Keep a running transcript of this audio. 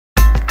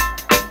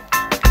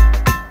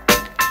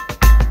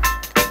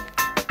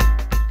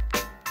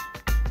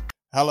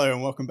Hello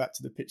and welcome back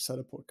to the Pitch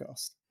Sider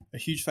podcast. A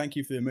huge thank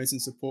you for the amazing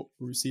support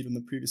we received on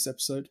the previous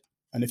episode.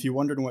 And if you're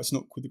wondering why it's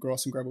not called the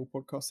Grass and Gravel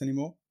podcast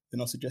anymore,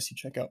 then I'll suggest you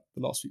check out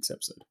the last week's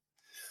episode.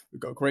 We've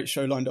got a great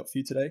show lined up for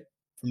you today,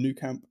 from new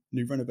camp,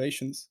 new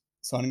renovations,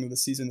 signing of the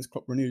season as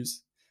Klopp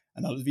renews,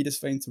 and Alvida's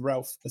fame to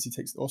Ralph as he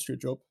takes the Austria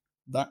job,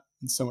 that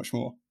and so much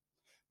more.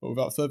 But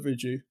without further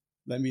ado,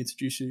 let me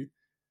introduce you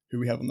who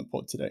we have on the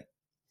pod today.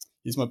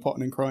 He's my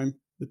partner in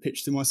crime, the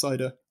pitch to my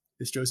cider,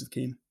 is Joseph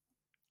Keane.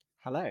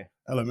 Hello.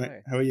 Hello,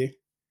 mate. How are you?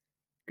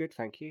 Good,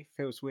 thank you.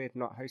 Feels weird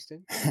not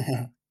hosting.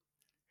 Had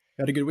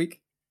a good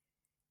week?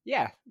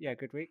 Yeah,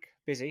 good week.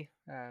 Busy.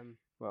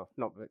 Well,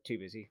 not too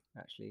busy,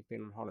 actually.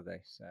 Been on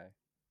holiday, so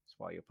that's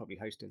why you're probably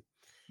hosting.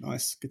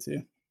 Nice, good to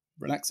hear.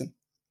 Relaxing.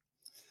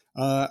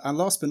 And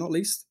last but not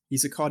least,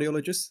 he's a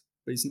cardiologist,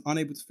 but he's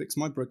unable to fix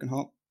my broken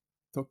heart.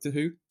 Doctor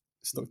Who?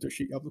 It's Dr.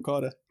 Ashik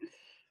Abdulkader.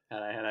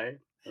 Hello.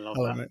 I love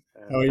Hello, that. mate.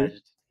 How are you?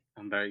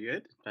 I'm very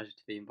good. Pleasure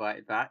to be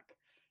invited back.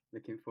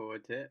 Looking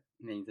forward to it.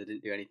 Means I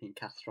didn't do anything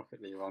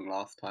catastrophically wrong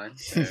last time.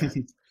 So,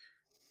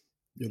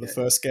 You're the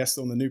first guest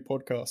on the new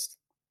podcast.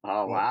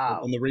 Oh wow!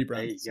 On the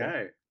rebrand.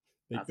 There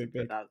you go.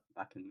 Big.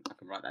 I can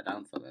write that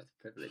down somewhere. It's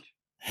a privilege.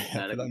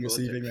 Put that on your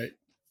CV, mate.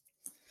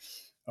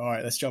 All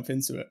right, let's jump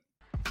into it.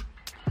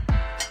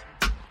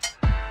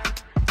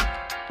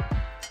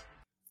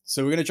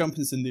 So we're going to jump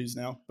into the news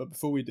now, but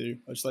before we do,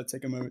 I'd just like to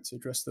take a moment to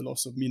address the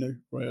loss of Mino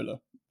Raiola,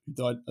 who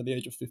died at the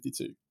age of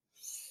 52.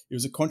 He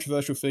was a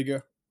controversial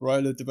figure.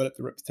 Raiola developed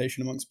a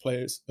reputation amongst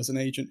players as an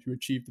agent who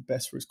achieved the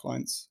best for his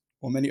clients,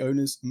 while many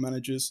owners and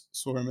managers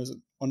saw him as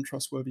an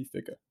untrustworthy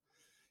figure.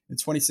 In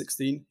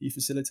 2016, he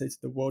facilitated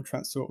the world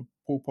transfer of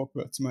Paul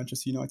Pogba to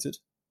Manchester United.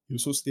 He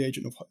was also the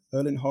agent of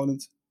Erling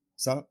Haaland,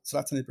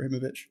 Zlatan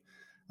Ibrahimovic,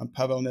 and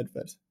Pavel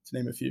Nedved, to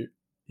name a few.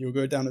 He will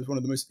go down as one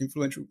of the most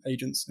influential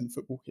agents in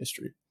football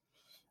history.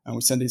 And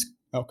we send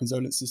our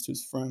condolences to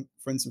his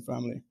friends and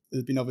family.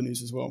 There's been other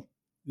news as well.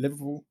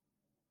 Liverpool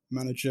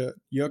manager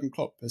Jurgen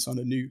Klopp has signed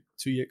a new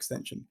 2-year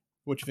extension.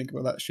 What do you think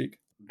about that, Sheik?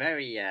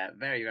 Very,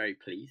 very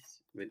pleased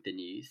with the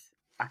news.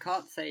 I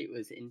can't say it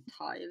was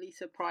entirely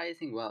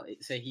surprising. Well,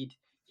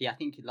 I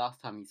think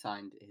last time he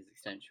signed his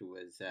extension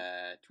was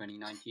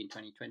 2019,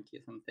 2020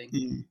 or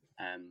something.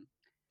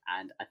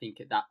 And I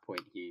think at that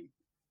point he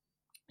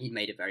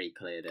made it very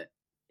clear that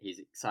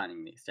he's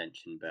signing the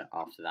extension, but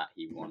after that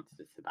he wanted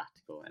a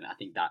sabbatical, and I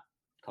think that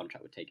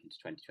contract would take him to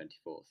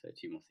 2024, so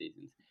 2 more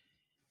seasons.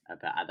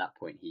 But at that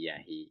point, he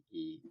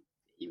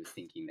was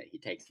thinking that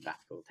he'd take a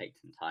sabbatical, take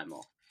some time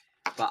off.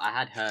 But I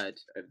had heard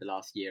over the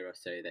last year or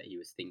so that he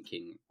was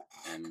thinking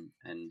and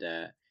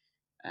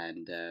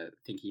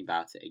thinking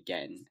about it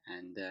again,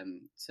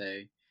 and so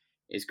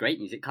it's great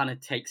news. It kind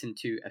of takes him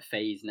to a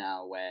phase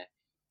now where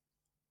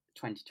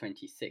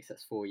 2026,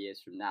 that's 4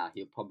 years from now,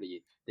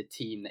 the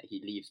team that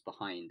he leaves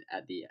behind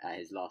at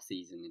his last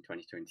season in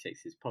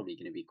 2026 is probably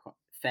going to be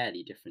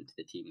fairly different to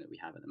the team that we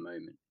have at the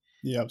moment.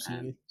 Yeah,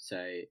 absolutely. So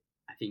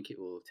I think it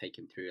will take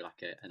him through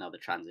like another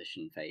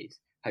transition phase,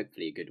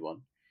 hopefully a good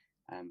one.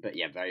 But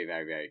yeah, very,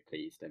 very, very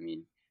pleased. I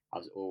mean, I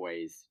was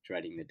always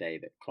dreading the day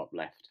that Klopp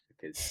left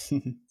because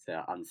it's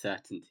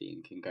uncertainty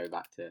and can go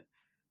back to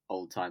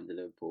old times at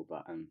Liverpool,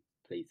 but I'm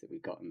pleased that we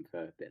got him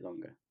for a bit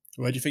longer.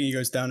 Where do you think he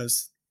goes down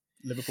as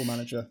Liverpool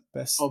manager?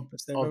 Best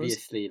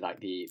obviously, like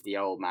the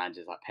old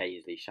managers like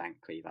Paisley,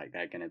 Shankly, like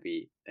they're gonna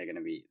be,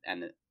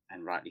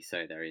 and rightly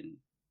so. They're in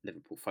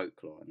Liverpool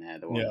folklore, and they're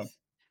the ones. Yeah.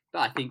 But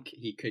I think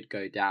he could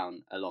go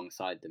down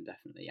alongside them.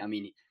 Definitely. I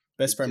mean,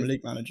 best Premier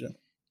League manager.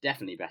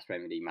 Definitely best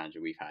Premier League manager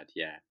we've had.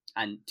 Yeah,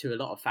 and to a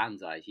lot of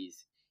fans' eyes,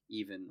 he's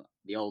even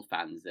the old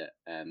fans that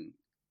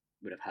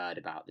would have heard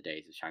about the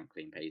days of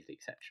Shankly and Paisley,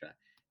 etc.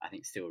 I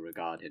think still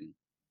regard him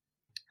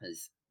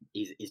as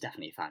he's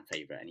definitely a fan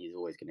favourite, and he's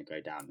always going to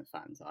go down the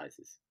fans' eyes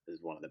as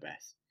one of the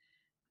best.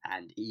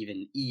 And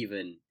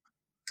even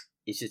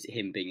it's just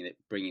him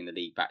bringing the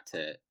league back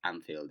to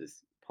Anfield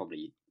is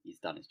probably, he's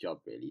done his job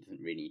really. He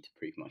doesn't really need to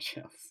prove much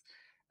else.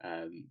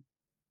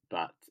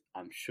 But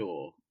I'm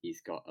sure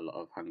he's got a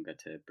lot of hunger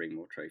to bring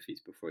more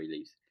trophies before he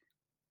leaves.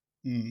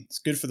 It's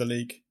good for the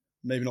league,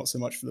 maybe not so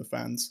much for the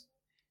fans.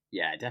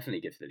 Yeah,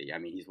 definitely good for the league. I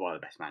mean, he's one of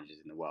the best managers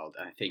in the world,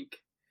 and I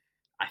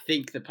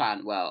think the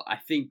plan. Well, I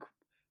think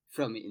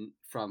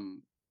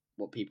from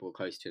what people are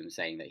close to him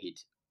saying that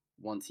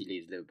once he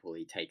leaves Liverpool,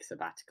 he'd take a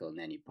sabbatical and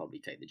then he'd probably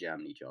take the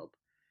Germany job.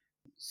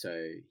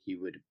 So he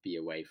would be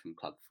away from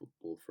club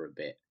football for a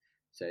bit.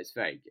 So it's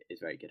very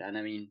good. And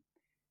I mean,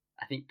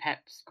 I think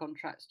Pep's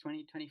contract's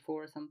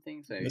 2024 or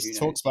something. So there's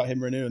talks about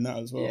him renewing that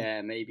as well.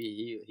 Yeah,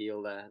 maybe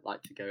he'll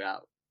like to go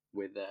out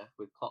with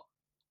Klopp,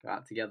 go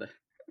out together.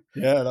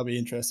 Yeah, that'll be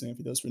interesting if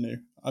he does renew.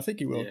 I think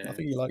he will. Yeah. I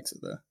think he likes it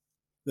there.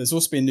 There's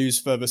also been news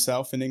further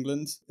south in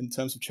England in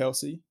terms of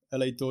Chelsea.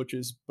 LA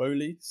Dodgers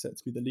Bowley set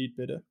to be the lead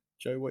bidder.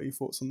 Joe, what are your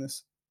thoughts on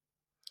this?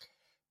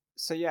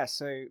 So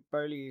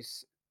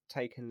Bowley's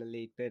taken the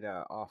lead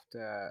bidder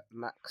after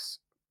Max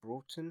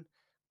Broughton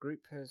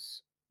Group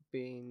has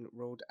been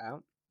ruled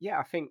out. Yeah,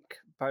 I think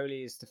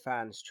Bowley is the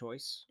fans'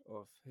 choice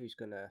of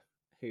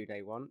who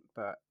they want,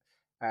 but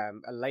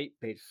a late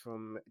bid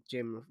from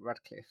Jim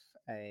Radcliffe,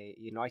 a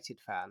United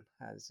fan,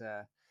 has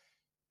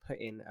put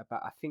in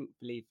about,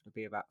 believe it'll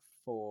be about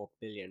 £4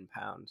 billion,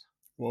 but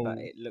Whoa.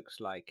 it looks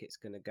like it's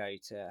going to go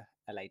to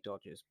LA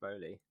Dodgers.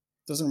 Bowley.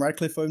 Doesn't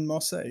Radcliffe own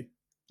Marseille?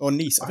 Or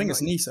Nice? I I'm think not.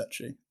 it's Nice,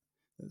 actually.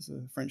 It's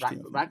a French team, I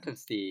think.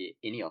 Radcliffe's the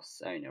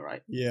Ineos owner,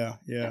 right? Yeah.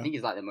 I think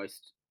he's like the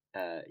most.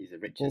 He's the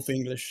richest. Both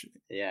English.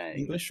 Yeah,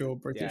 English or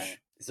British? Yeah.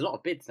 There's a lot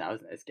of bids now,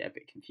 isn't it? It's getting a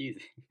bit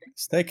confusing.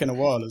 It's taken a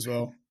while as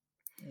well.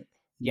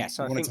 Yeah,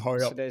 so I wanted think to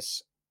hurry up.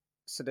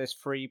 there's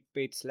 3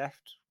 bids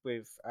left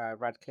with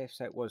Radcliffe.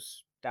 So it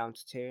was down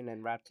to 2, and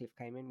then Radcliffe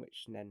came in,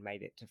 which then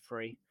made it to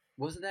 3.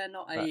 Was there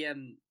not a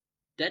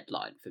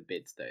deadline for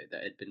bids though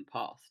that had been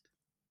passed?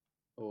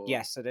 Or...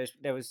 Yeah, so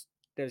there was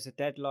a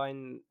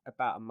deadline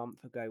about a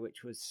month ago,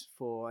 which was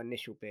for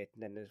initial bid,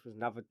 and then there was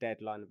another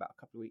deadline about a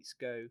couple of weeks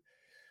ago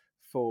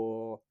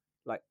for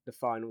like the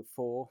final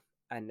 4,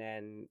 and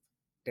then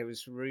there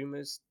was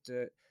rumours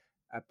that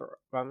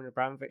Roman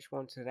Abramovich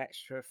wanted an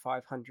extra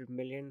 500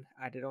 million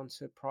added onto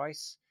the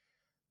price,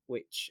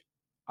 which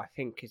I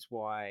think is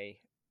why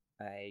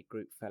a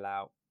group fell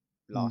out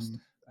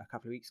a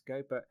couple of weeks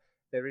ago. But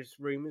there is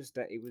rumours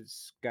that it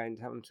was going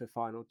to come to a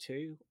final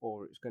 2,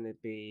 or it's going to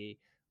be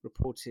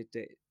reported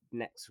that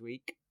next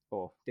week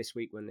or this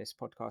week when this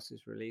podcast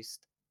is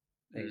released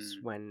is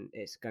when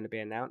it's going to be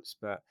announced.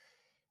 But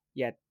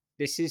yeah,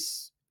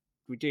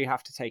 we do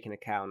have to take into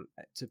account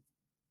to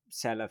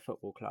sell a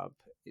football club.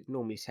 It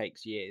normally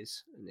takes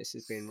years, and this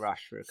has been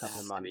rushed for a couple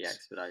of months. To be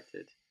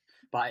expedited,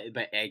 but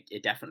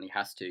it definitely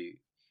has to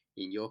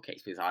in your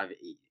case, because I've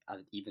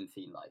even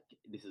seen like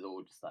this is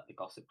all just like the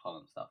gossip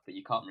column stuff, but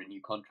you can't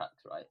renew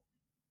contracts, right?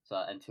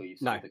 So until you've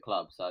sold the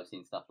club. So I've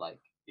seen stuff like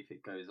if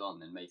it goes on,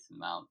 then Mason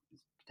Mount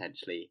is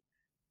potentially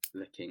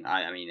looking.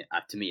 I mean,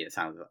 to me, it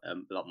sounds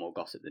a lot more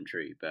gossip than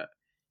true, but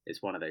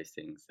it's one of those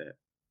things that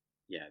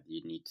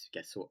you need to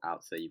get sorted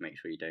out so you make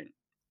sure you don't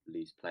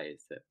lose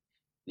players that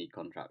need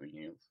contract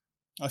renewals.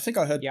 I think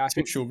I heard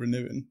Tuchel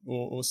renewing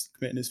or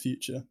committing his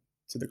future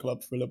to the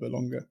club for a little bit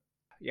longer.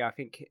 Yeah,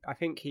 I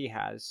think he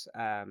has.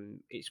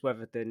 It's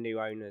whether the new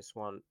owners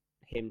want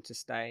him to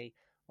stay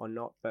or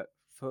not. But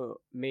for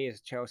me as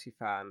a Chelsea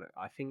fan,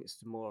 I think it's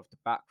more of the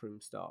backroom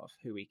staff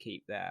who we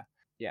keep there.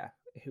 Yeah,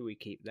 who we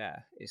keep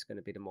there is going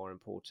to be the more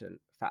important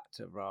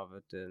factor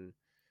rather than.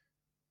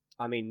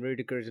 I mean,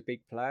 Rudiger is a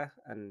big player,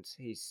 and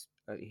he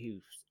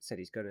said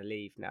he's going to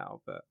leave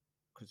now, but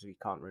because we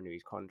can't renew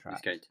his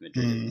contract, he's going to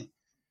Madrid, isn't he?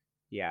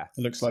 Yeah,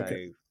 it looks like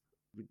it.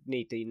 We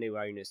need the new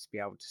owners to be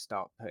able to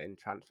start putting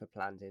transfer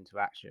plans into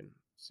action.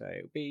 So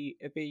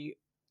it'd be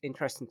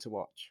interesting to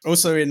watch.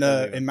 Also in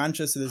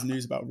Manchester, there's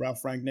news about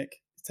Ralf Rangnick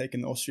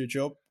taking the Austria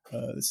job.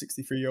 The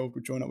 63-year-old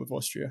will join up with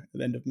Austria at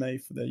the end of May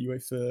for their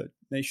UEFA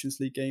Nations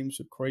League games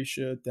with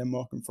Croatia,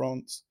 Denmark, and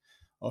France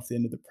after the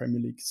end of the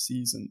Premier League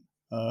season.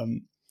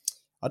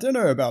 I don't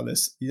know about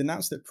this. He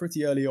announced it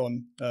pretty early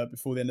on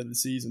before the end of the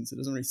season, so it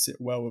doesn't really sit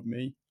well with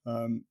me.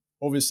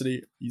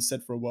 Obviously, he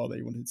said for a while that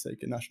he wanted to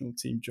take a national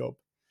team job.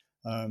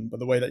 But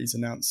the way that he's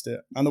announced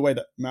it, and the way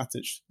that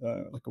Matic,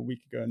 like a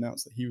week ago,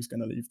 announced that he was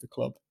going to leave the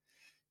club,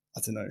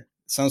 I don't know.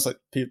 It sounds like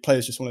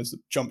players just wanted to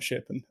jump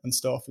ship and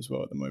staff as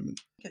well at the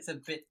moment. It's a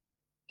bit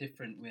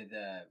different with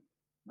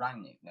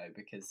Rangnick, though,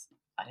 because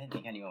I don't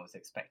think anyone was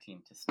expecting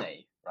him to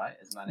stay, right,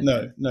 as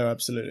manager. No,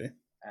 absolutely.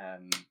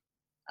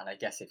 And I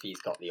guess if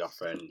he's got the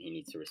offer and he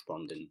needs to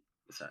respond in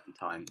a certain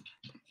time,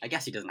 I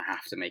guess he doesn't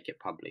have to make it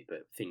public,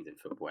 but things in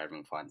football,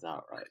 everyone finds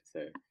out, right?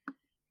 So,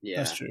 yeah.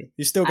 That's true.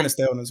 He's still going to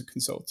stay on as a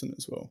consultant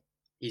as well.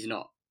 He's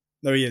not?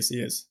 No, he is.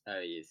 Oh,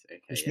 he is.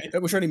 Okay,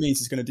 which only means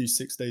he's going to do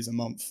 6 days a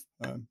month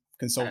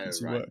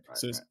consultancy work.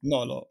 So it's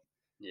not a lot.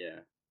 Yeah.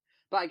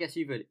 But I guess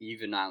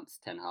you've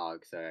announced Ten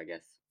Hag, so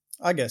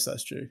I guess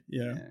that's true.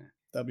 Yeah.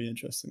 That'll be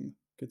interesting.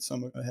 Good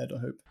summer ahead, I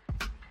hope.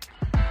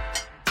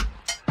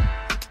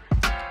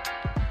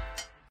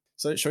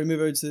 So shall we move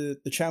over to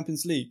the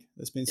Champions League?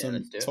 There's been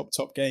some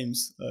top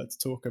games to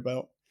talk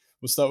about.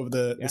 We'll start with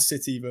the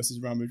City versus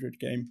Real Madrid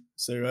game.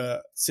 So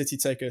City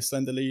take a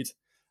slender lead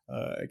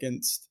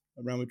against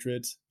Real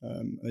Madrid.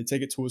 And they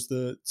take it towards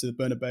the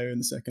Bernabeu in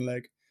the second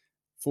leg.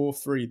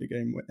 4-3 the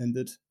game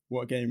ended.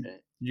 What a game.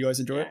 Did you guys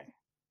enjoy it?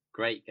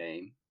 Great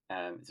game.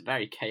 It's a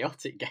very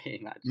chaotic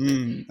game,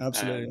 actually.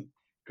 Absolutely.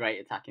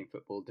 Great attacking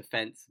football.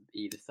 Defence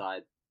either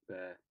side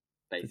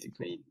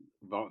basically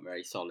weren't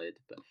very solid.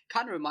 But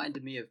kind of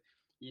reminded me of,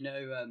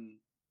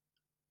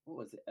 what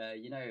was it?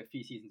 A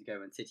few seasons ago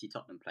when City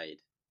Tottenham played.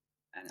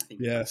 And I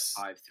think it was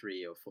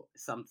 5-3 or 4,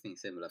 something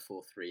similar,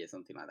 4-3 or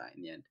something like that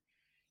in the end.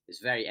 It was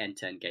a very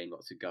end-to-end game,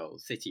 lots of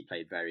goals. City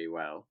played very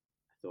well,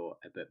 I thought,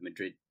 but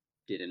Madrid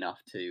did enough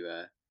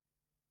to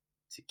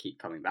keep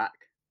coming back.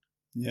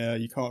 Yeah,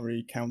 you can't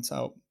really count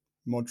out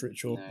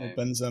Modric or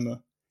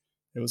Benzema.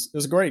 It was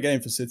a great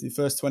game for City.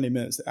 First 20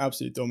 minutes, they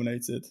absolutely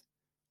dominated.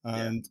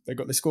 And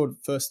they scored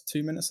first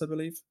 2 minutes, I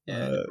believe.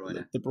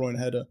 De Bruyne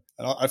header.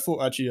 And I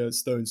thought actually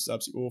Stones was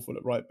absolutely awful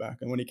at right back.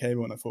 And when he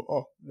came on, I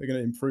thought, they're going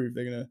to improve.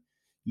 They're going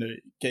to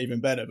get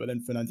even better. But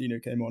then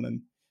Fernandinho came on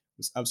and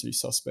was absolutely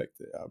suspect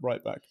at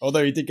right back.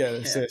 Although he did get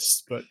an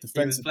assist, but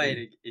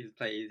defensively,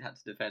 he had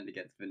to defend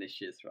against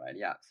Vinicius, right?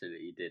 He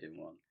absolutely did in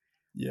one.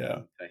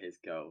 Yeah, for his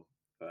goal,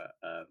 but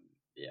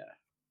yeah,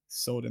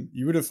 sold him.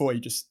 You would have thought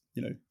he'd just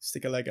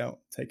stick a leg out,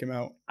 take him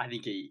out. I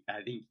think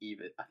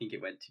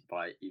it went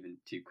by even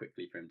too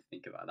quickly for him to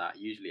think about that.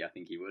 Usually, I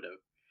think he would have.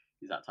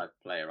 He's that type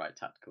of player, right?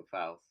 Tactical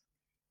fouls.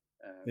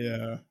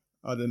 Yeah,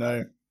 I don't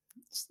know.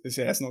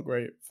 It's not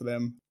great for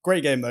them.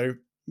 Great game though.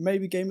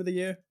 Maybe game of the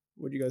year.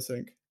 What do you guys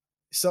think?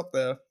 It's up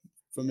there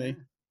for me.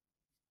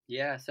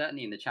 Yeah,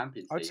 certainly in the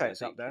Champions I'd League. say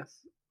it's up there.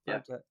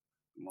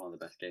 One of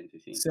the best games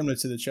we've seen. Similar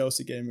to the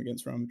Chelsea game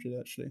against Real Madrid,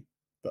 actually.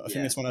 But I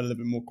think this one had a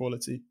little bit more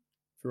quality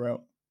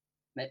throughout.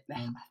 I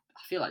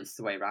feel like it's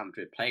the way Real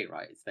Madrid play,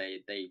 right? It's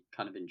they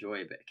kind of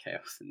enjoy a bit of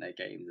chaos in their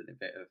games and a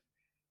bit of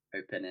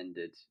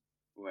open-ended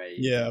ways.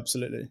 Yeah,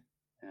 absolutely.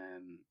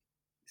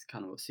 It's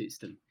kind of what suits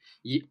them.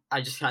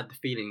 I just had the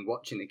feeling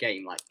watching the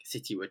game, like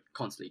City were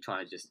constantly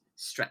trying to just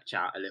stretch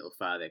out a little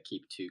further,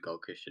 keep 2-goal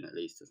cushion at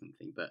least or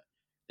something, but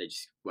they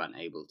just weren't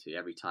able to.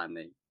 Every time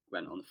they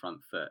went on the front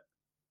foot,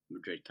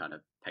 Madrid kind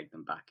of pegged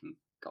them back and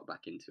got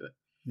back into it.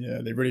 Yeah,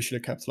 they really should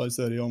have capitalised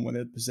early on when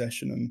they had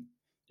possession and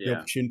the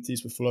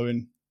opportunities were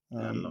flowing.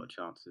 They had a lot of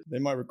chances. They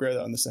might regret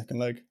that in the second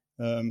leg.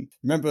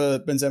 Remember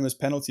Benzema's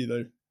penalty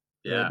though?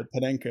 Yeah. The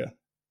Panenka.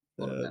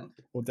 The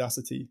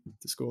audacity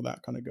to score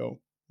that kind of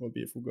goal. What a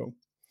beautiful goal.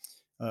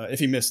 If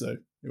he missed though,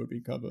 it would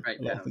be covered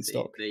a lot in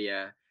stock.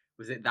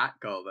 Was it that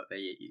goal that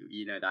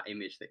that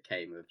image that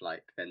came of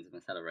like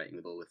Benzema celebrating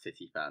with all the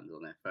City fans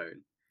on their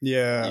phone?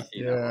 Yeah.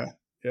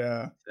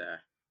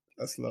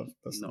 That's love.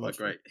 That's not a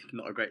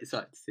great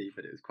sight to see,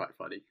 but it was quite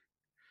funny.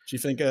 Do you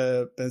think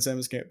Benzema's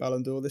going to get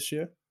Ballon d'Or this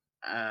year?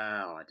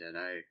 I don't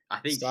know. I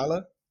think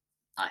Salah?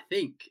 I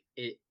think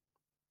it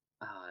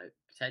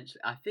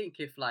potentially. I think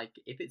if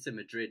it's a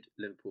Madrid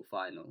Liverpool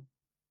final,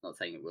 not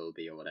saying it will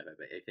be or whatever,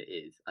 but if it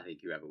is, I think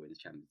whoever wins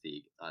Champions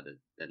League, either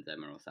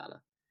Benzema or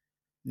Salah.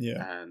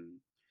 Yeah.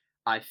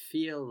 I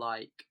feel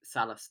like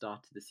Salah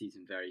started the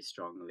season very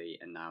strongly,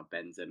 and now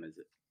Benzema's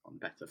on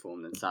better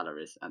form than Salah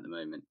is at the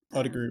moment.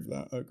 I'd agree with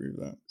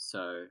that.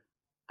 So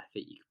I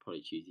think you could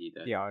probably choose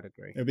either. Yeah, I'd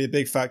agree. It'll be a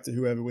big factor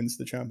whoever wins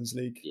the Champions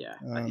League. Yeah,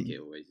 I think it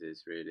always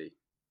is, really.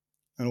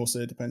 And also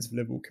it depends if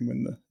Liverpool can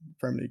win the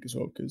Premier League as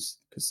well, because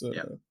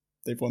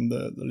they've won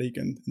the league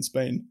in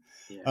Spain.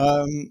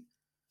 Yeah.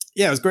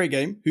 Yeah, it was a great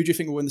game. Who do you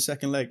think will win the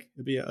second leg?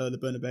 It'll be at the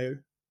Bernabeu,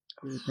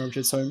 Real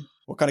Madrid's home.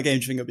 What kind of game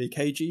do you think it'll be?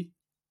 Cagey?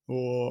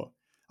 Or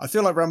I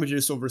feel like Real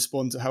Madrid sort of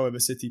respond to however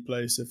City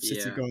plays. So if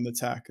City go on the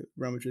attack,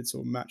 Real Madrid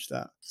sort of match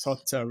that. It's hard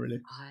to tell,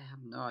 really. I have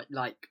no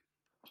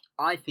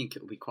I think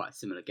it will be quite a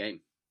similar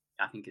game.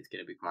 I think it's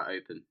going to be quite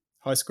open.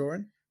 High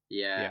scoring?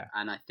 Yeah.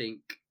 And I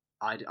think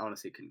I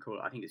honestly couldn't call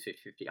it. I think it's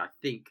 50-50. I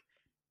think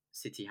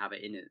City have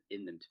it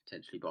in them to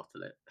potentially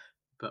bottle it,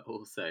 but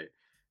also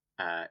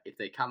if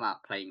they come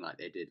out playing like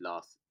they did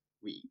last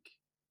week,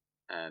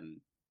 I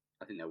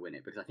think they'll win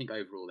it, because I think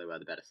overall they were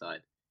the better side.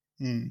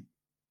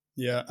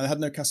 Yeah, and they had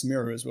no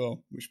Casemiro as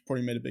well, which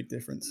probably made a big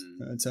difference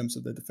in terms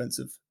of their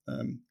defensive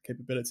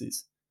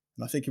capabilities.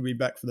 And I think he'll be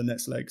back for the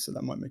next leg, so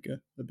that might make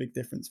a big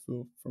difference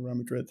for Real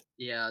Madrid.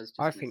 Yeah,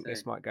 I think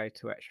this might go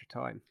to extra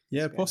time.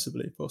 Yeah,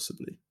 possibly.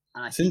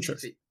 And it's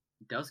interesting. If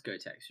it does go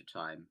to extra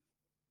time,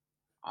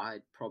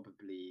 I'd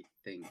probably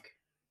think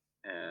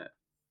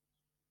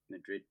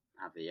Madrid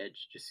have the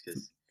edge, just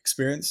because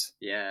experience.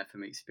 Yeah,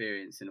 from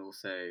experience, and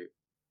also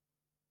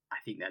I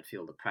think they'd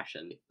feel the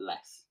pressure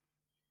less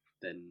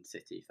than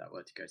City if that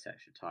were to go to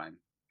extra time.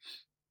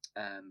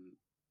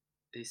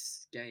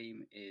 This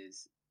game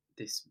is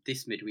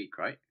this midweek,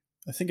 right?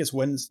 I think it's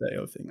Wednesday.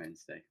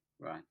 Wednesday,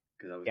 right?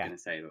 Because I was going to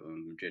say that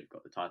when Madrid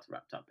got the title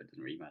wrapped up, it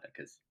doesn't really matter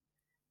because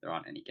there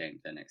aren't any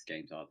games. Their next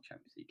games are the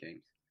Champions League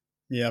games.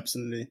 Yeah,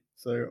 absolutely.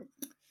 So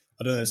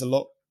I don't know. There's a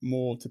lot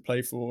more to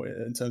play for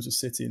in terms of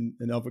City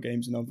in other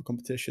games and other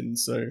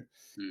competitions. So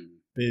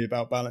be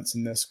about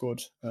balancing their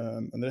squad.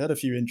 And they had a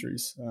few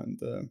injuries and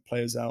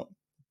players out.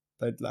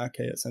 Played Lake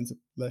at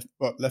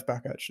left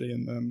back actually,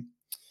 and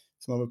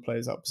some other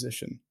players out of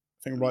position.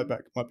 I think right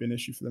back might be an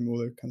issue for them,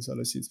 although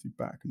Cancelo seems to be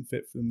back and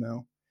fit for them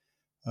now.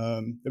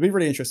 It'll be a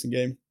really interesting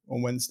game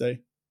on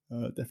Wednesday.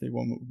 Definitely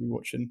one that we'll be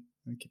watching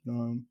and keep an eye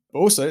on. But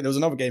also, there was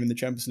another game in the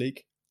Champions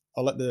League.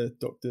 I'll let the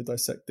doctor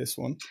dissect this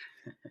one.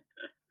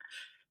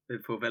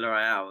 For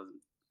Villarreal,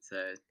 it's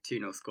a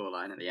 2-0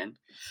 scoreline at the end.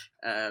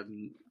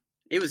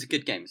 It was a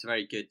good game. It's a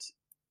very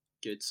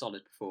good,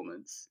 solid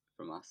performance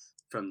from us.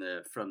 From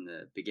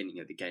the beginning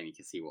of the game, you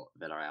can see what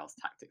Villarreal's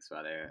tactics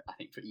were. They were, I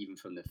think, even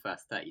from the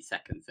first 30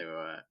 seconds, they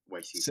were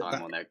wasting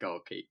time on their goal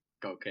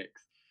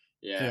kicks.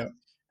 Yeah.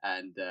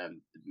 And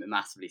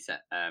massively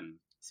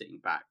sitting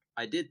back.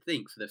 I did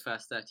think for the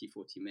first 30,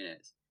 40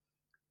 minutes,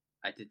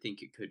 I did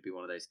think it could be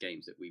one of those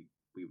games that we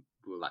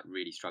will like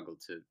really struggle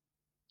to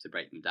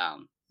break them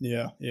down.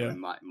 Yeah. We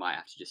might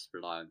have to just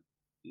rely on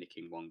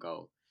nicking one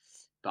goal.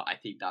 But I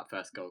think that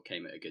first goal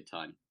came at a good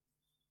time.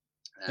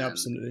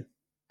 Absolutely.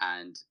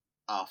 And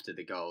after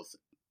the goals,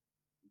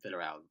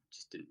 Villarreal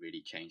just didn't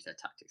really change their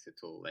tactics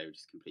at all. They were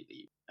just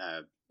completely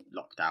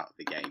locked out of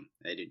the game.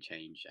 They didn't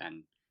change,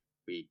 and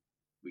we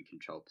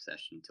controlled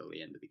possession until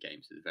the end of the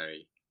game. So it was a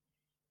very,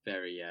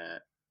 very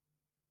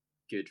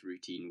good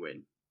routine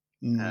win.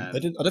 They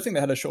didn't. I don't think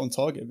they had a shot on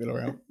target,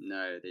 Villarreal.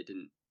 No, they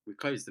didn't. We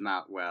closed them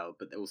out well,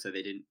 but also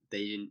they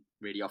didn't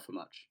really offer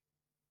much.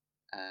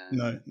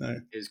 No.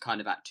 It was kind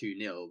of at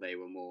 2-0. They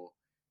were more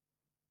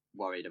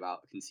worried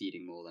about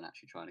conceding more than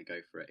actually trying to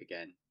go for it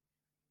again.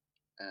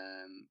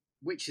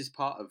 Which is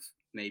part of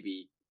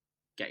maybe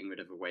getting rid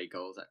of away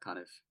goals. That kind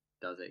of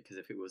does it, because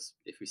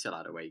if we still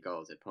had away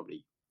goals, they'd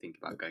probably think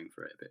about going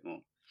for it a bit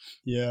more.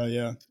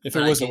 Yeah. If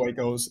it was away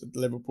goals,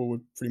 Liverpool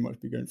would pretty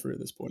much be going through at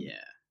this point.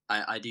 Yeah,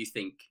 I do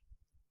think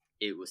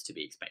it was to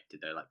be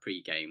expected though. Like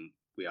pre-game,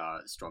 we are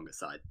a stronger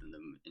side than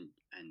them, and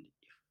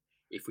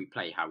if we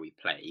play how we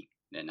play,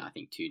 then I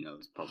think 2-0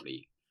 is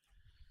probably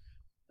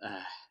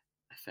a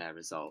fair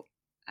result.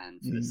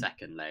 And for the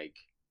second leg,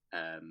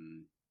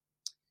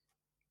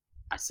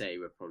 I say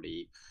we're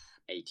probably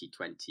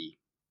 80-20%,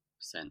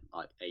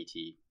 like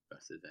 80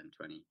 versus them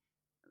 20,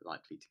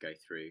 likely to go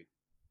through.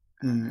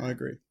 I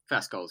agree.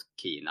 First goal's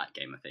key in that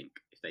game, I think.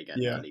 If they get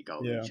an early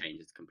goal, it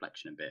changes the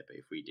complexion a bit. But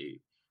if we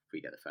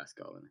get the first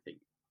goal, then I think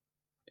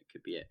it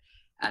could be it.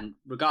 And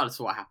regardless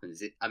of what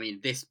happens,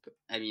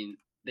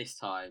 this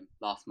time,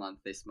 last month,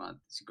 this month,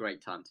 it's a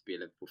great time to be a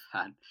Liverpool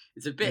fan.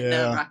 It's a bit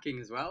nerve-wracking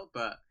as well,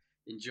 but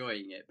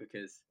enjoying it,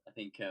 because I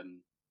think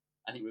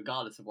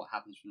regardless of what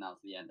happens from now to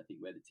the end, I think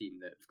we're the team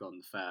that have gone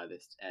the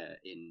furthest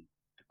in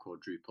a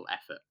quadruple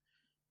effort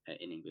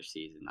in English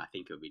season. I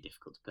think it'll be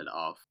difficult to pull it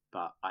off,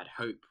 but I'd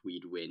hope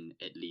we'd win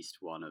at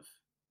least one of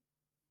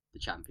the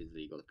Champions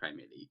League or the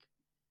Premier League.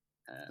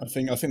 I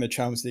think the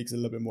Champions League is a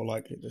little bit more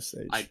likely at this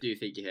stage. I do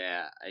think,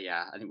 yeah.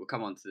 I think we'll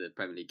come on to the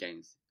Premier League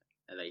games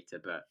later,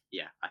 but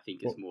yeah, I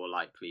think it's more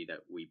likely that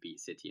we beat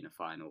City in a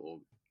final, or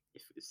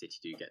if City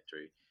do get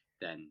through,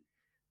 then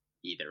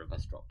either of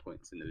us drop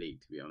points in the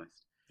league, to be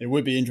honest. It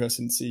would be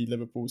interesting to see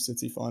Liverpool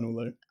City final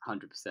though.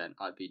 100%.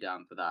 I'd be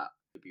down for that.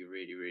 It would be a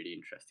really, really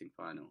interesting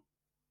final.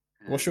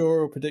 What's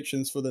your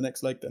predictions for the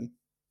next leg then?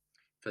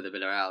 For the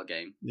Villarreal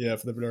game? Yeah,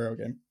 for the Villarreal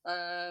game.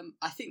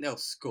 I think they'll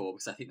score,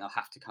 because I think they'll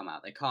have to come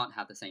out. They can't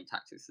have the same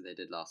tactics that they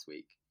did last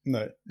week.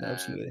 No,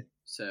 absolutely.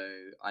 So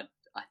I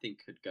think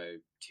could go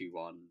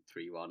 2-1,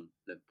 3-1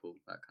 Liverpool,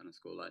 that kind of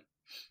scoreline.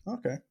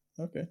 Okay.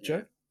 Yeah.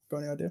 Joe, got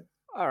any idea?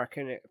 I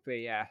reckon it'd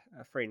be a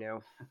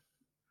 3-0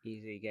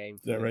 easy game.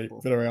 Is that right?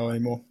 Villarreal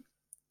anymore?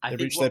 They've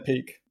reached their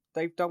peak.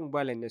 They've done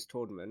well in this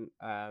tournament,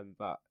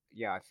 but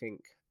yeah, I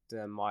think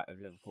the might of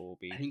Liverpool will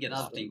be. I think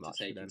another thing to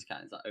take into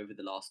account is that over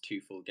the last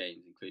 2 full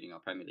games, including our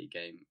Premier League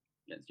game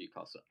against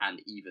Newcastle and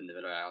even the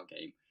Villarreal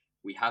game,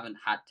 we haven't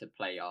had to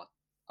play our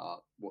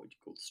what would you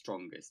call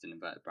strongest in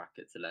inverted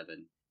brackets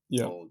 11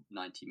 for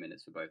 90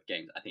 minutes for both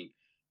games. I think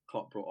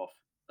Klopp brought off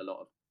a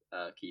lot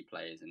of key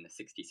players in the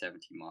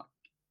 60-70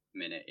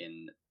 minute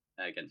in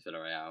against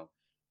Villarreal,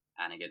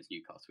 and against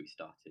Newcastle we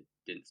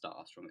didn't start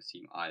our strongest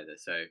team either.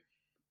 So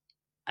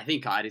I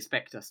think I'd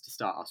expect us to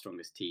start our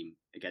strongest team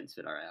against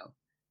Villarreal.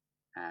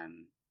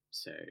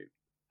 So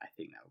I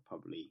think that will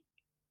probably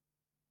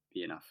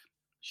be enough.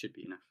 Should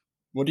be enough.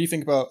 What do you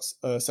think about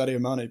Sadio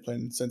Mane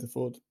playing centre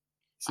forward?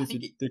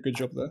 He did a good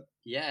job there.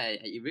 Yeah,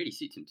 it really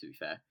suits him, to be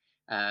fair.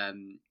 I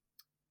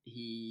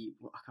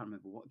can't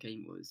remember what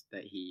game it was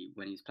that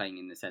when he was playing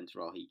in the centre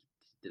role, he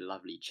did a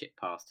lovely chip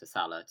pass to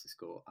Salah to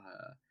score.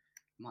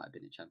 Might have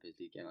been a Champions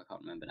League game. I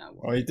can't remember now.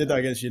 He did that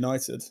against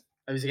United.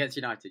 It was against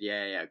United.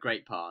 Yeah,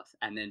 great pass.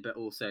 And then, but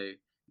also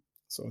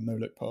sort of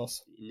no-look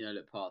pass.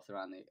 No-look pass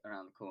around the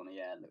corner.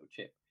 Yeah, a little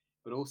chip.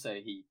 But also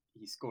he's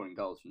scoring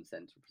goals from the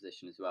central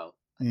position as well.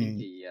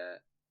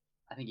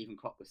 I think even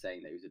Klopp was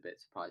saying that he was a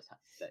bit surprised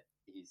that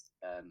he's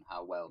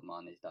how well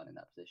Mane's done in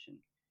that position.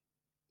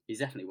 He's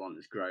definitely one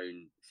that's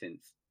grown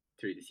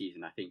through the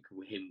season. I think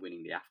him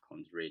winning the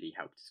AFCON's really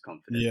helped his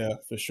confidence. Yeah,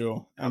 for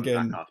sure. And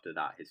back after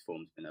that, his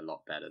form's been a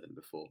lot better than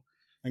before.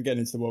 And getting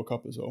into the World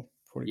Cup as well.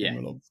 Probably gave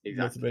him a lot of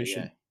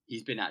motivation. Yeah.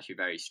 He's been actually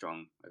very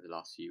strong over the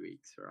last few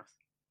weeks for us.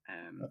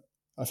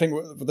 I think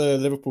the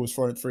Liverpool's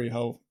front three,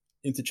 how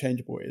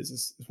interchangeable it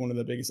is one of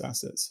their biggest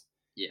assets.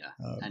 Yeah,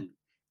 and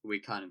we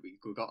got a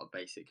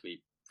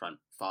basically front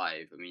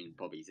five. I mean,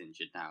 Bobby's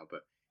injured now,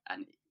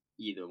 and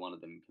either of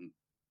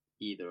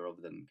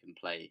them can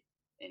play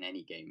in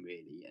any game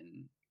really,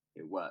 and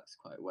it works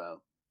quite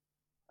well.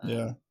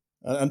 Yeah,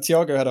 and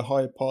Thiago had a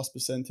higher pass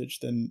percentage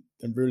than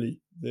Rulli,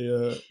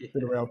 the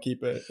Villarreal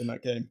keeper in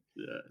that game.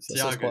 Yeah, so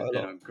Thiago's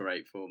been on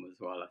great form as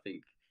well. I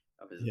think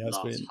of his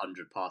last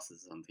 100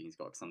 passes or something, he's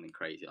got something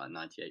crazy like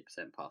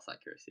 98% pass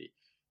accuracy.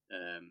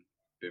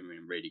 Been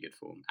in really good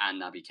form, and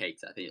Naby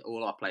Keita. I think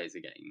all our players are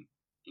getting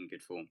in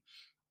good form.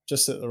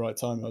 Just at the right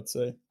time, I'd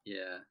say.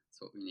 Yeah, that's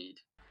what we need.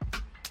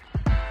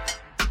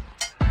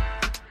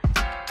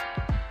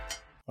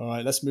 All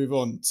right, let's move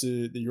on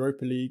to the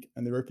Europa League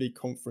and the Europa League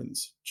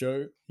Conference.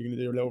 Joe, you're going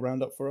to do a little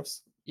roundup for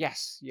us?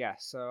 Yes.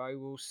 So I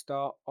will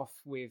start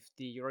off with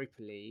the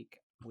Europa League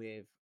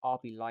with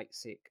RB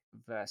Leipzig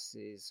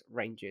versus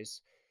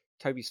Rangers.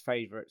 Toby's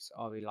favourites,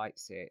 RB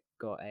Leipzig,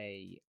 got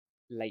a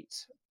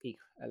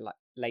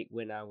late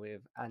winner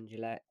with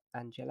Angelino.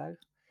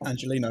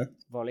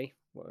 volley.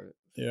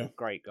 Yeah.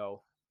 Great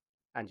goal.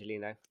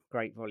 Angelino,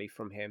 great volley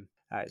from him.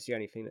 It's the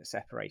only thing that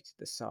separated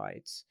the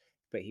sides,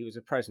 but he was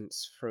a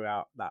presence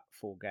throughout that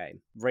full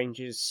game.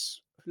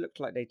 Rangers looked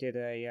like they did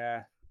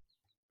a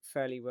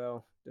fairly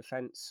well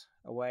defence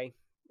away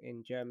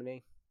in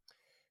Germany,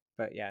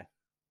 but yeah,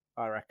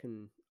 I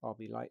reckon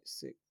RB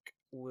Leipzig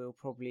will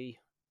probably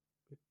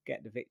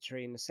get the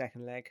victory in the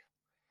second leg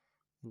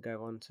and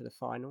go on to the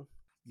final.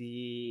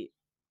 The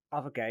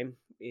other game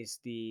is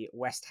the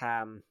West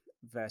Ham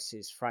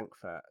versus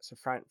Frankfurt. So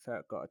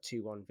Frankfurt got a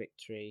 2-1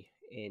 victory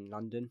in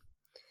London.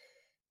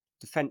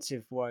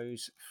 Defensive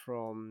woes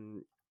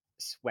from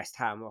West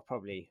Ham are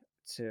probably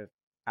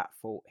at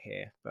fault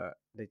here, but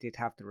they did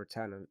have the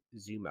return of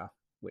Zuma,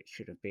 which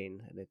should have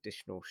been an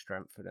additional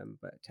strength for them,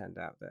 but it turned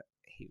out that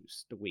he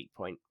was the weak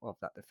point of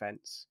that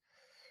defence.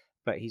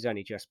 But he's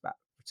only just back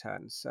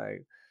returned, so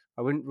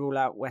I wouldn't rule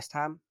out West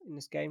Ham in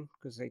this game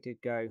because they did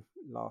go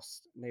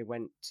last. They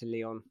went to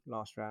Lyon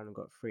last round and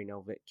got a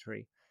 3-0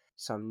 victory.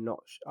 So I'm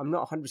not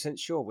 100%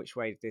 sure which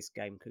way this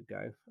game could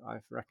go. I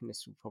reckon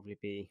this will probably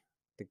be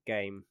the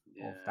game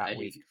of that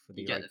week for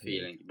the Europa League. You get the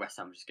feeling West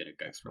Ham are just going to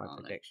go That's for my it,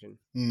 aren't prediction.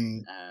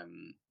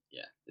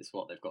 Yeah, it's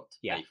what they've got to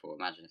play for.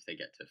 Imagine if they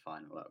get to a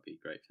final, that would be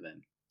great for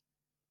them.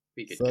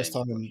 Be a good First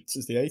game time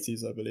since the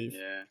 80s, I believe.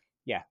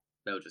 Yeah.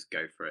 They'll just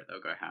go for it.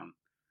 They'll go ham.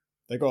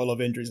 They got a lot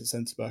of injuries at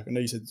centre back. I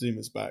know you said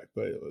Zuma's back,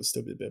 but it'll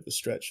still be a bit of a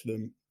stretch for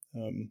them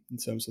in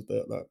terms of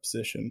that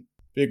position.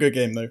 Be a good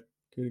game though.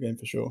 Good game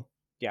for sure.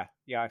 Yeah.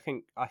 I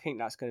think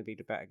that's going to be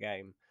the better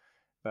game.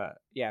 But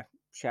yeah,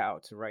 shout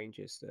out to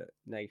Rangers that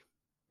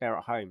they're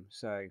at home,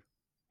 so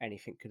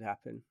anything could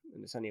happen,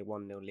 and it's only a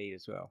 1-0 lead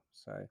as well.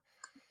 So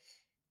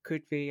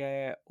could be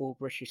a all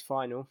British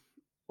final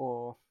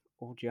or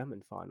all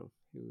German final.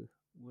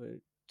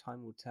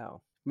 Time will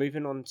tell.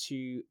 Moving on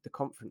to the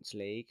Conference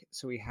League.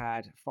 So we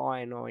had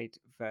Feyenoord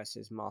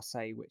versus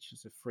Marseille, which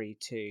was a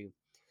 3-2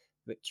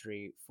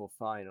 victory for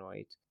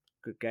Feyenoord.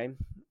 Good game.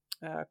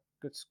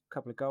 Good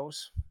couple of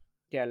goals.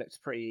 Yeah, looks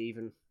pretty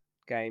even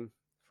game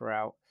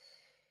throughout.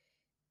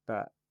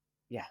 But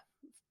yeah,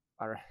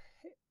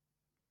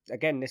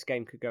 again, this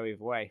game could go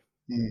either way.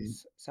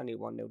 It's only a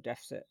 1-0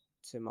 deficit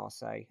to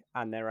Marseille,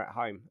 and they're at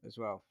home as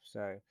well.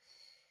 So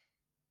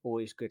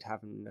always good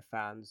having the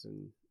fans,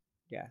 and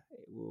yeah,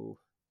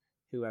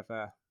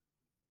 whoever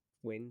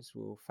wins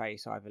will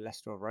face either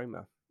Leicester or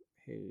Roma,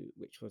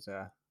 which was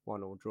a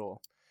 1-1 draw.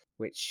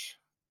 Which,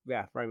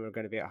 yeah, Roma are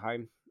going to be at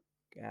home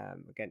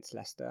against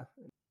Leicester.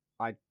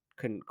 I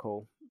couldn't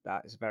call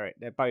that.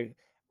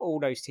 All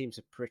those teams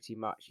are pretty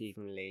much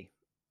evenly.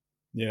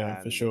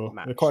 Yeah, for sure.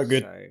 They're quite a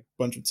good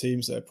bunch of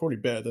teams. They're probably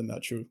better than the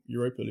actual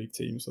Europa League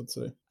teams, I'd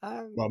say.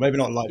 Well, maybe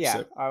not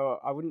Leipzig. Yeah,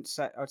 I wouldn't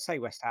say. I'd say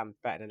West Ham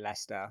better than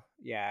Leicester.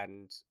 Yeah,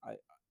 and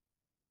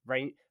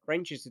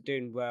Rangers are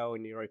doing well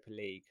in the Europa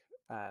League.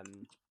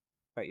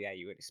 But yeah,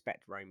 you would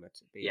expect Roma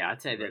to be. Yeah,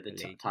 I'd say they're the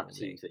type of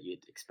teams that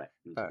you'd expect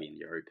them to be in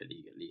the Europa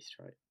League at least,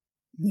 right?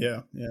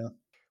 Yeah.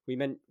 We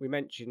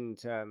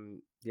mentioned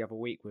the other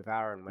week with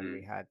Aaron when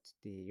we had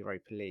the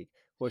Europa League.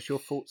 What's your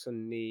thoughts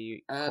on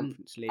the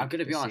Conference League? I'm going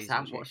to be honest, I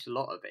haven't watched a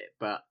lot of it,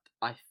 but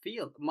I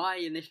feel my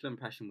initial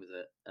impression was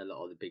that a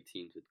lot of the big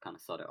teams would kind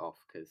of sod it off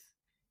because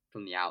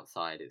from the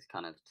outside, it's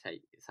kind of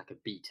it's like a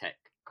B-Tech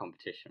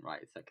competition,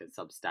 right? It's like a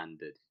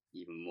substandard,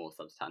 even more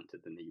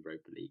substandard than the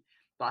Europa League.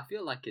 But I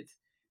feel like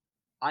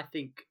I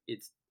think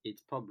it's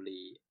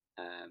probably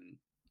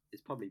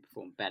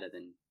performed better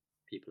than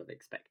people have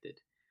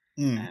expected.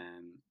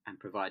 And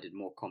provided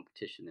more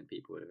competition than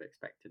people would have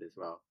expected as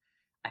well.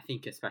 I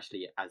think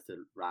especially as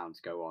the rounds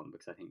go on,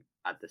 because I think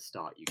at the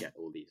start you get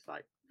all these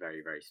like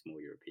very, very small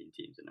European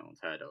teams that no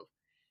one's heard of,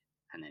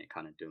 and then it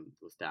kind of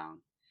dwindles down.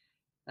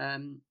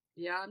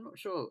 Yeah, I'm not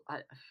sure.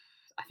 I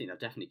think they'll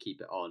definitely keep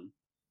it on,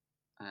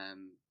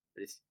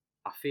 but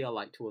I feel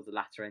like towards the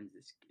latter ends,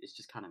 it's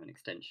just kind of an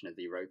extension of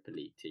the Europa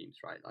League teams,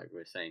 right? Like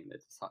we're saying,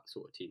 there's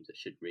sort of teams that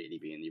should really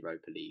be in the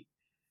Europa League.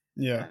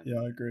 Yeah,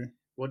 I agree.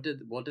 What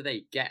do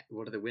they get?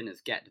 What do the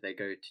winners get? Do they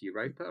go to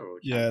Europa or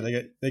Champions?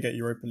 Yeah, they get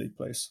Europa League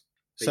place.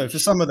 But so for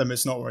some of them,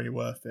 it's not really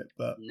worth it.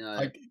 But no.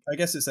 I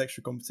guess it's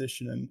extra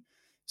competition and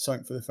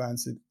something for the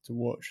fans to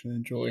watch and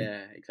enjoy.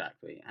 Yeah,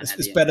 exactly. And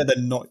it's better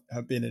than not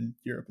have been in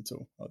Europe at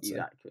all, I'd say.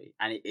 Exactly.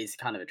 And it's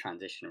kind of a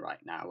transition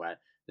right now where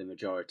the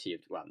majority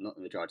of, well, not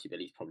the majority, but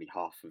at least probably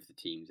half of the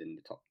teams in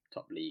the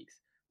top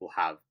leagues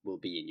will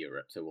be in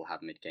Europe. So we'll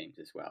have midweek games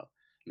as well.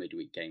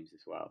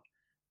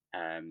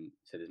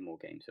 So there's more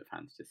games for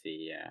fans to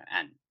see,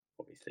 and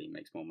obviously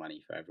makes more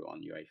money for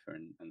everyone, UEFA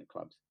and the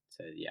clubs.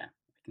 So yeah,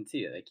 I can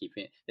see that they're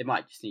keeping it. They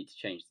might just need to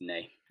change the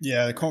name.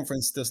 Yeah, the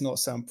conference does not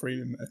sound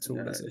premium at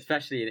all, does it?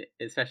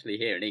 Especially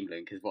here in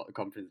England, because what the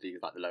Conference League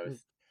is like the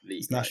lowest league.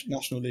 It's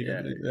National League,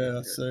 I believe.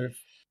 Yeah, so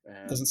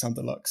it doesn't sound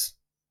deluxe.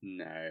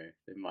 No,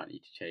 they might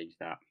need to change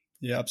that.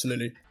 Yeah,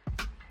 absolutely.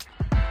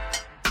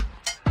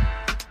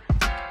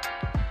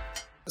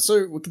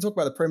 So we can talk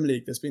about the Premier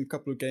League. There's been a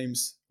couple of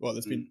games. Well,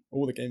 there's been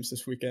all the games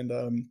this weekend.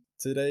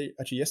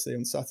 Yesterday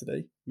on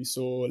Saturday, we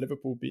saw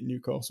Liverpool beat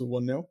Newcastle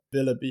 1-0.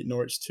 Villa beat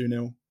Norwich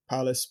 2-0.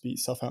 Palace beat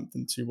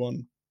Southampton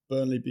 2-1.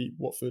 Burnley beat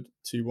Watford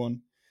 2-1.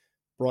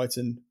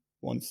 Brighton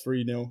won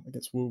 3-0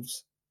 against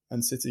Wolves.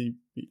 And City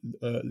beat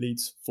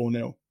Leeds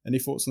 4-0. Any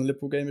thoughts on the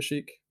Liverpool game,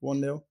 Ashik?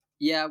 1-0?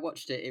 Yeah, I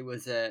watched it. It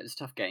was a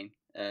tough game.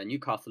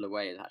 Newcastle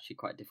away is actually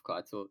quite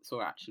difficult. I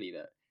saw actually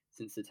that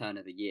since the turn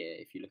of the year,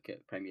 if you look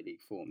at Premier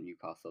League form,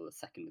 Newcastle are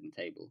second in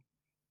the table.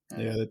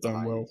 Yeah, they've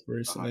done well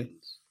recently. Behind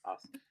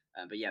us.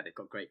 But yeah, they've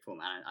got great form.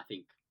 And I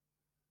think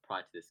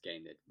prior to this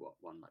game, they'd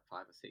won like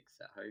 5 or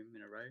 6 at home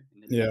in a row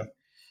in the league.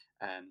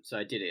 Yeah. So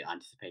I did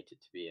anticipate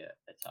it to be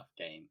a tough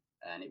game.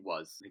 And it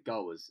was. The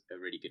goal was a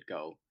really good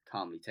goal,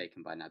 calmly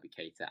taken by Naby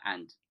Keita.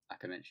 And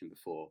like I mentioned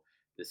before,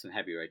 there's some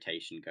heavy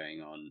rotation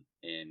going on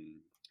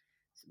in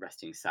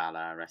resting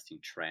Salah, resting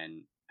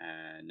Trent,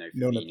 no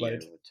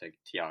Fabinho or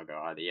Thiago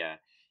either. Yeah,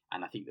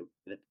 and I think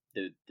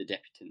the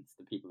debutants,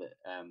 the people that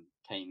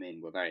came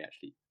in, were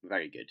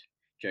very good.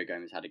 Joe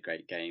Gomez had a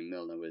great game.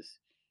 Milner was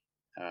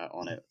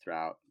on it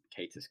throughout.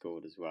 Keita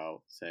scored as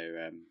well. So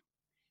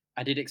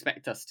I did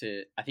expect us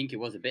to. I think it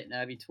was a bit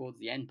nervy towards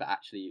the end, but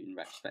actually, in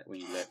retrospect,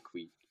 when you look,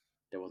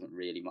 there wasn't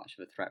really much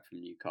of a threat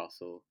from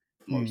Newcastle.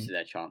 Most of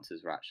their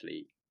chances were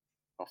actually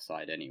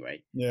offside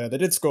anyway. Yeah, they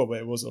did score, but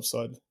it was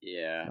offside.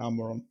 Yeah,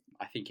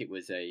 I think it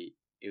was a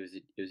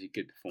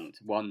good performance.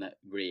 One that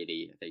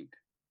really, I think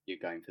you're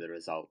going for the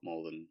result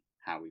more than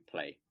how we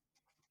play,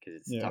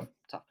 because it's a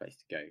tough place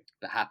to go.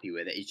 But happy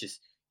with it. It's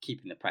just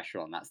keeping the pressure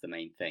on. That's the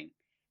main thing.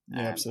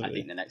 Yeah, absolutely. I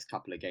think the next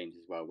couple of games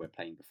as well, we're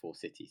playing before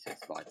City, so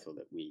it's vital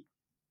that we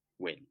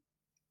win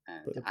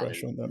and put the add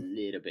pressure on them. A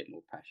little bit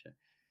more pressure.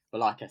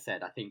 But like I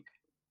said, I think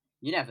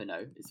you never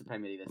know. It's the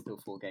Premier League. There's still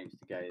 4 games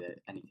to go. That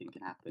anything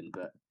can happen.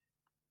 But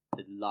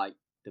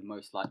the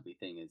most likely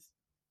thing is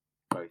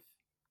both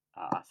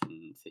us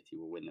and City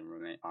will win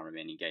our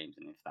remaining games,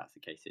 and if that's the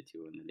case, City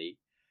will win the league.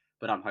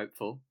 But I'm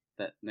hopeful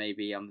that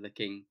maybe I'm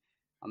looking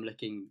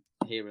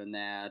here and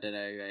there. I don't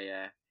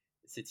know.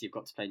 City have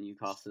got to play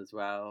Newcastle as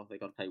well. They've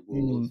got to play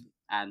Wolves,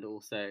 and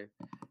also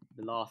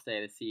the last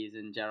day of the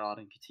season, Gerrard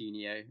and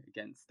Coutinho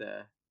against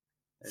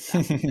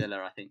Aston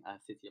Villa. I think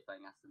City are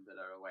playing Aston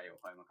Villa away or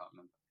home. I can't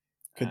remember.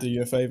 Could do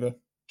you a favour.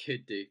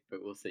 Could do,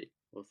 but we'll see.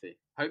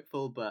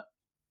 Hopeful, but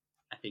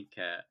I think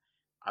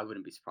I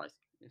wouldn't be surprised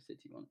if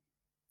City won.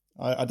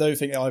 I don't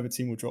think either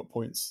team will drop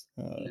points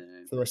for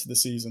the rest of the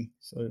season.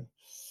 So,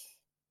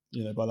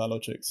 by that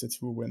logic, City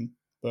will win.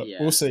 But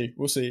we'll see.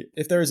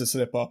 If there is a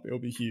slip up, it'll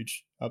be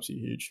huge.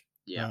 Absolutely huge.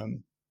 Yeah,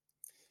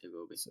 it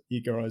will be. So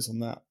eager eyes on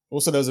that.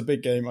 Also, there was a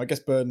big game. I guess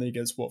Burnley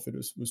against Watford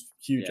was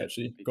huge,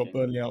 actually. Got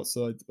Burnley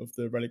outside of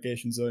the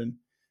relegation zone.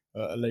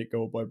 A late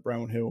goal by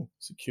Brownhill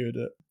secured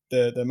it.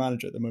 Their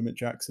manager at the moment,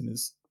 Jackson,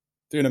 is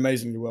doing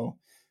amazingly well.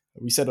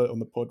 We said it on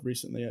the pod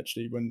recently,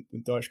 actually, when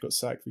Dyche got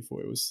sacked, we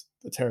thought it was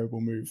a terrible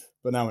move.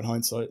 But now in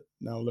hindsight,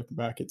 now looking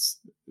back, it's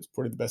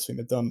probably the best thing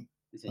they've done.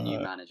 It's a new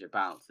manager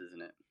bounce,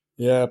 isn't it?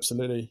 Yeah,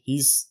 absolutely.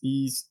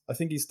 I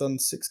think he's done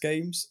 6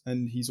 games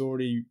and he's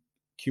already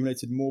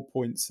accumulated more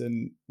points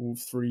than all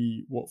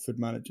 3 Watford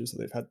managers that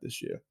they've had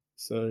this year.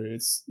 So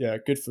it's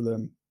good for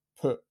them.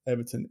 Put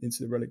Everton into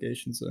the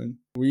relegation zone.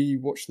 We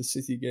watched the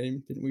City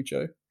game, didn't we,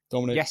 Joe?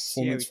 Dominant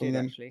performance from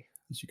them, actually,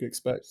 as you could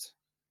expect.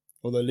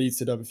 Although Leeds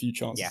did have a few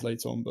chances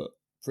late on, but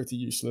pretty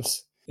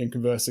useless in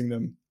conversing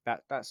them.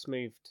 That's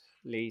moved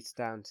Leeds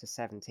down to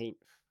 17th,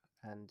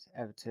 and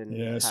Everton.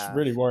 Yeah, it's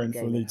really worrying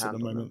for Leeds at the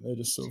moment. They're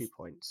just sort 2 of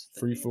points.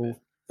 free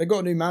fall. They got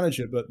a new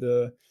manager, but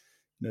that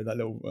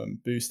little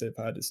boost they've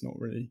had, it's not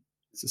really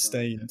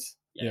sustained.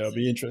 It'll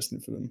be interesting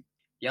for them.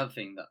 The other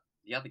game that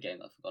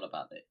I forgot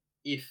about, that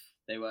if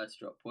they were to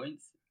drop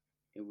points,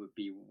 it would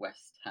be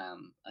West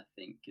Ham. I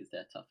think is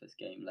their toughest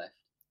game left.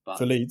 But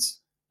for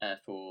Leeds,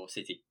 for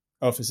City.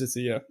 Oh, for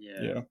City,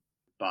 yeah.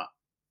 But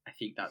I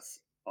think that's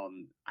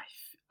on.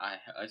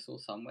 I saw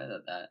somewhere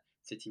that the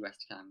City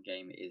West Ham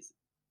game is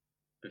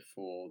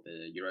before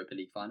the Europa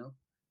League final.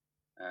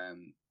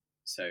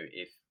 So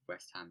if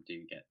West Ham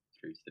do get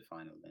through to the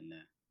final, then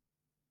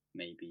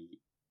maybe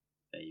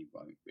they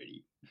won't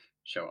really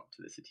show up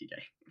to the City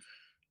game.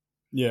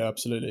 Yeah,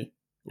 absolutely.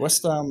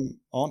 West Ham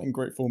aren't in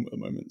great form at the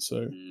moment,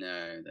 so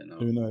no, they're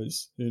not. Who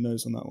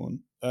knows on that one?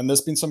 And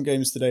there's been some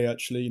games today,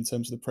 actually, in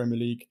terms of the Premier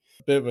League.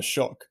 A bit of a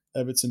shock.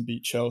 Everton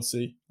beat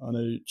Chelsea. I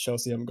know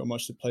Chelsea haven't got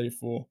much to play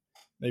for.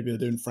 Maybe they're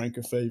doing Frank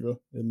a favour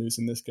in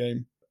losing this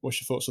game.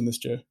 What's your thoughts on this,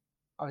 Joe?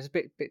 I was a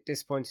bit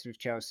disappointed with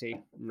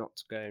Chelsea not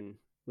to go and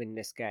win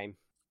this game,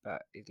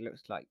 but it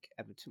looks like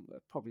Everton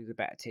were probably the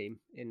better team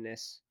in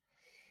this.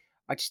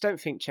 I just don't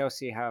think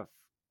Chelsea have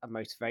a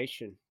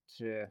motivation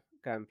to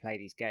go and play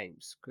these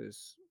games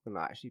because we're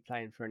not actually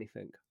playing for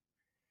anything.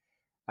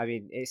 I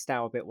mean, it's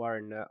now a bit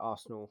worrying that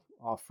Arsenal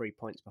are 3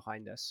 points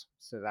behind us.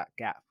 So that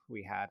gap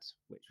we had,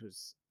 which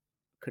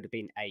could have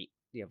been 8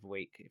 the other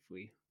week if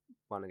we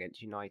won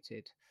against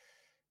United,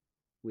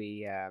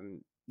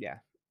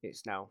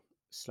 it's now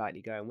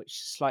slightly going, which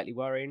is slightly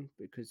worrying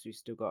because we've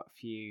still got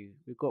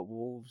we've got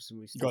Wolves and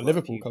we've You still got got a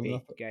Liverpool few coming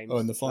big up. games Oh,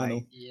 in the to play.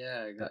 final.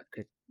 Yeah,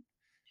 exactly.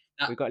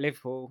 We've got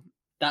Liverpool.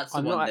 That's the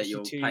I'm one not that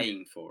actually you're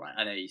paying for, right?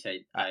 I know you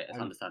say it's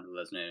understandable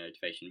there's no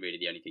motivation. Really,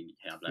 the only thing you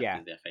have left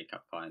is the FA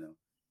Cup final.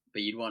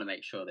 But you'd want to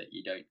make sure that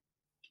you don't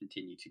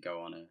continue to go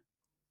on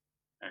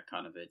a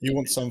kind of a. You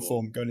want some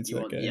form going into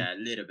that game. Yeah,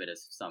 a little bit of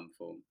some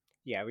form.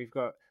 Yeah, we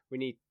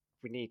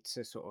need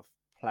to sort of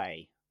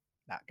play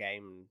that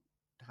game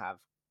and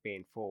be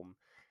in form,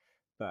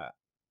 but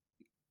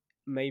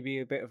maybe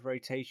a bit of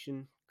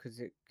rotation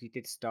because he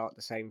did start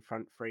the same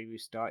front three we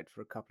started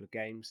for a couple of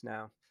games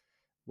now.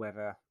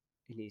 Whether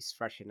he needs to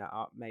freshen that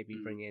up, maybe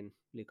bring in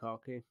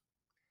Lukaku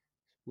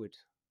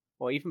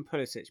or even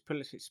Pulisic.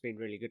 Pulisic's been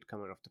really good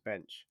coming off the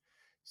bench,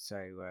 so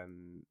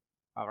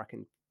I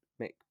reckon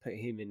put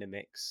him in the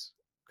mix.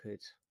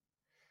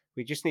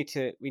 We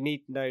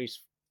need those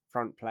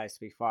front players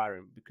to be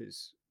firing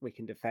because we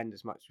can defend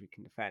as much as we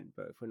can defend,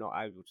 but if we're not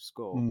able to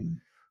score,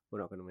 we're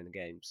not going to win the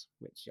games,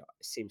 which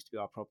seems to be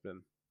our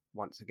problem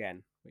once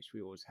again, which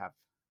we always have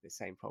the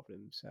same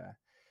problems.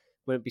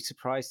 Wouldn't be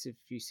surprised if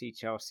you see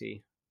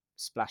Chelsea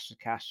splash the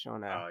cash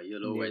on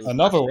you'll always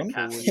another one.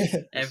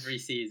 Every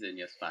season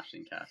you're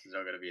splashing cash. It's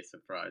not going to be a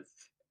surprise.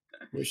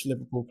 Which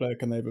Liverpool player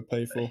can they ever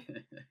pay for?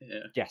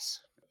 Yeah.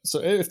 Yes.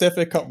 So if the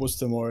FA Cup was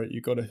tomorrow,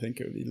 you got to think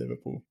it would be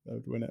Liverpool that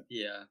would win it.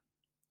 Yeah.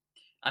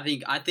 I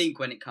think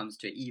when it comes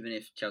to it, even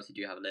if Chelsea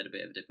do have a little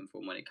bit of a different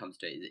form, when it comes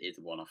to it, it's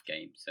a one-off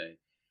game. So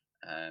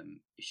it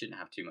shouldn't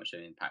have too much of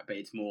an impact. But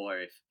it's more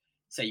if,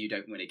 say, you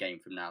don't win a game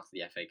from now to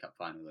the FA Cup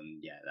final,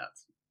 and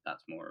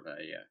that's more of a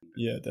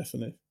Yeah,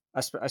 definitely.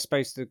 I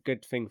suppose the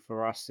good thing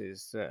for us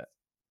is that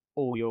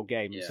all your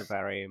games are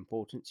very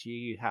important to you.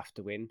 You have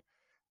to win.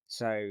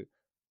 So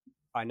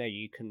I know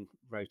you can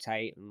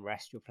rotate and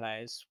rest your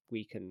players.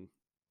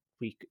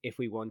 If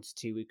we wanted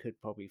to, we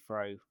could probably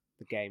throw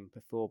the game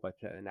before by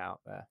putting out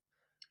a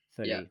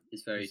fully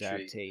it's very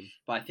reserved true. team.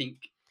 But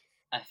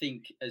I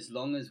think as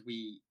long as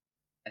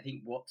I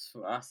think what's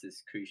for us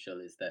is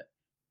crucial is that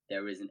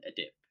there isn't a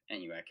dip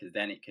anywhere, because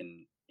then it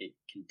can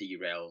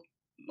derail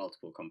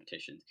multiple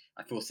competitions.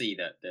 I foresee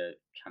that the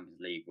Champions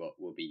League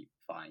will be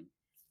fine,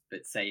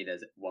 but say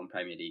there's one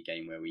Premier League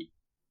game where we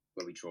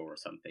draw or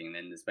something, and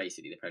then there's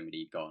basically the Premier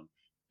League gone,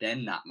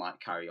 then that might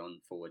carry on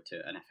forward to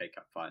an FA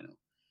Cup final.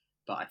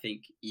 But I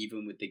think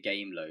even with the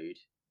game load,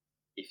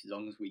 as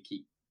long as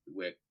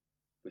we're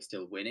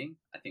still winning,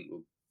 I think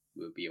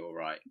we'll be all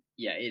right.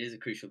 Yeah, it is a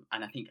crucial,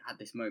 and I think at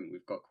this moment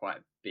we've got quite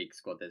a big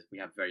squad. We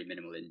have very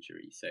minimal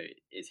injuries, so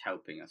it's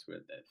helping us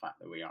with the fact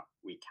that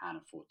we can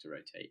afford to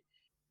rotate.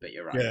 But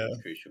you're right,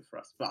 it's crucial for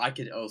us. But I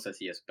could also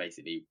see us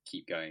basically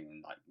keep going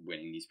and like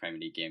winning these Premier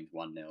League games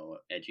 1-0,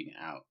 edging it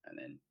out, and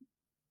then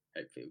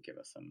hopefully it'll give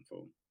us some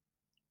form.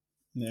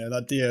 Yeah,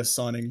 that DS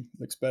signing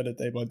looks better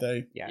day by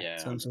day. Yeah,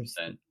 in terms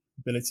 100%. of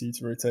ability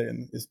to rotate,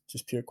 and it's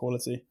just pure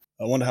quality.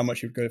 I wonder how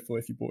much you'd go for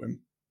if you bought him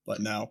like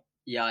now.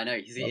 Yeah, I know.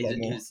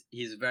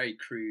 He's a very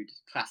crude,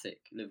 classic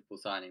Liverpool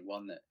signing,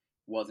 one that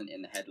wasn't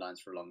in the headlines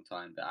for a long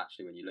time, but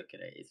actually when you look at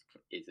it,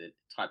 is a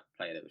type of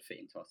player that would fit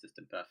into our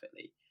system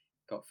perfectly.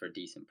 Got for a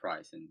decent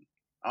price, and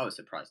I was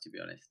surprised, to be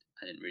honest.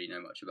 I didn't really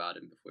know much about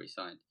him before he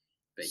signed.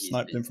 But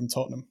sniped him from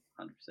Tottenham.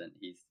 100%.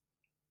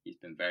 He's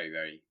been very,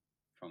 very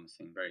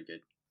promising, very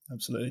good.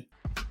 Absolutely.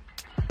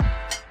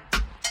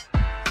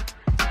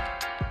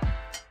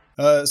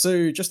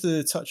 So just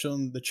to touch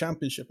on the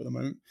Championship at the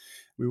moment,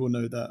 we all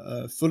know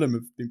that Fulham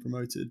have been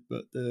promoted,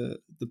 but the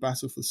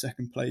battle for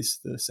second place,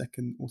 the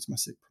second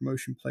automatic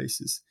promotion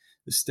place, is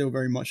still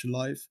very much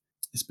alive.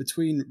 It's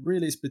between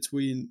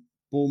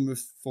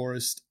Bournemouth,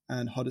 Forest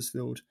and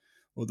Huddersfield,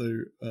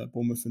 although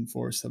Bournemouth and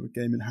Forest have a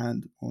game in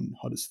hand on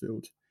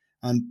Huddersfield.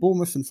 And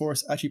Bournemouth and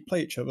Forest actually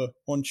play each other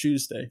on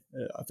Tuesday.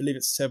 I believe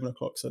it's 7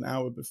 o'clock, so an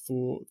hour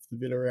before the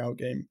Villarreal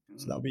game.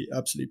 So that'll be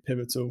absolutely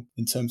pivotal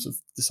in terms of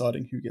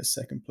deciding who gets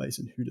second place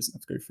and who doesn't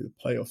have to go through the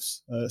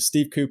playoffs.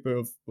 Steve Cooper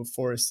of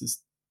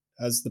Forest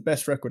has the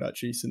best record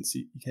actually since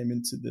he came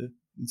into the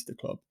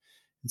club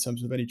in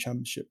terms of any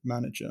Championship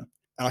manager.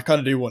 And I kind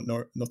of do want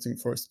Nottingham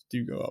Forest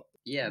to go up.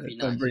 Yeah, it'd be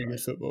nice. Really good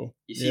football.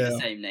 You see the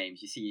same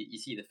names. You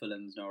see the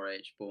Fulhams,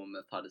 Norwich,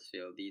 Bournemouth,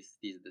 Huddersfield. These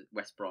are the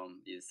West Brom.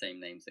 These are the same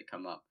names that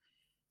come up.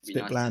 It's a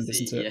bit bland,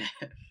 isn't it?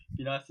 Yeah,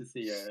 be nice to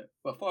see.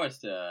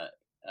 Forest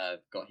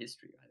got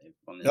history, right? They've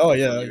won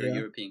the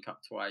European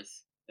Cup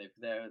twice.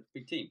 They're a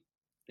big team.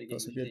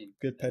 Got some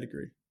good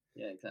pedigree.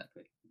 Yeah,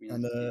 exactly.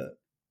 And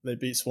they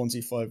beat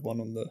Swansea 5-1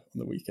 on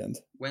the weekend.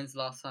 When's the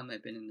last time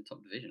they've been in the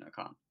top division? I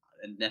can't.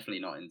 And definitely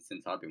not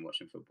since I've been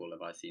watching football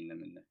have I seen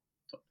them in the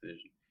top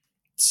division.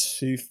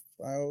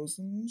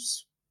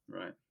 2000s.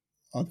 Right.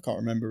 I can't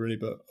remember really,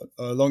 but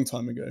a long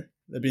time ago.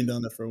 They've been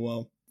down there for a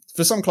while.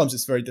 For some clubs,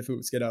 it's very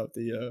difficult to get out of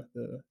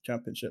the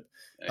Championship.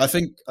 Okay.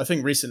 I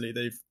think recently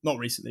not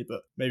recently,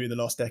 but maybe in the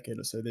last decade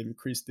or so, they've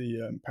increased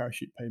the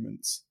parachute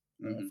payments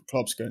for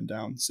clubs going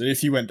down. So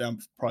if you went down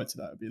prior to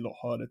that, it'd be a lot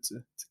harder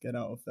to get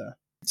out of there.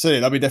 So yeah,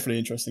 that'll be definitely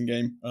an interesting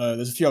game.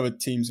 There's a few other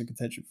teams in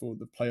contention for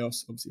the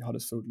playoffs. Obviously,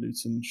 Huddersfield,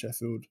 Luton,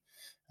 Sheffield,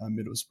 and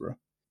Middlesbrough.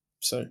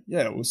 So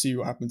yeah, we'll see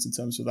what happens in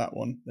terms of that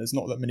one. There's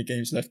not that many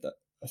games left.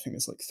 I think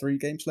there's like 3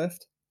 games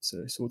left, so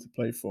it's all to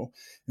play for.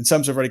 In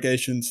terms of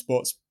relegation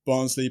spots,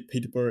 Barnsley,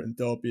 Peterborough, and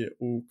Derby are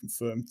all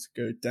confirmed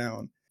to go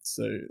down.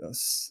 So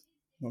that's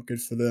not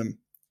good for them.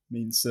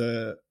 Means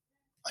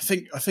I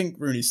think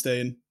Rooney's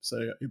staying,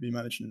 so he'll be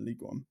managing in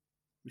League One,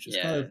 which is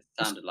kind of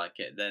sounded like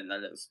it. Then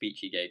that little speech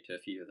he gave to a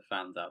few of the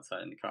fans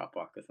outside in the car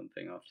park or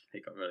something after they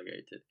got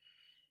relegated.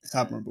 it's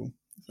admirable.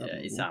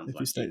 It sounds if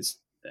like he stays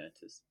there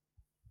to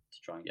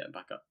try and get him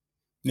back up.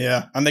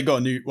 Yeah, and they got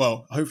a new.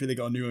 Well, hopefully they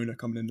got a new owner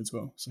coming in as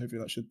well. So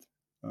hopefully that should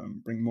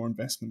bring more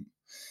investment.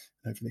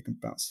 Hopefully they can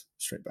bounce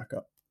straight back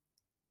up.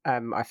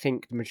 I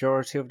think the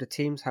majority of the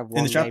teams have In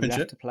one the game Championship?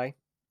 left to play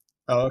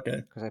Oh,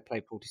 okay. because they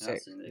play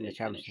 46 in the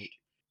Championship. Finished.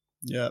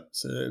 Yeah,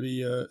 so it'll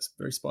be a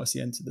very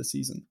spicy end to the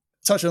season.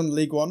 Touch on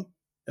League One.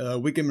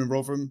 Wigan and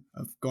Rotherham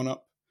have gone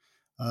up.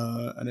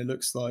 And it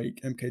looks like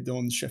MK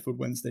Dons, Sheffield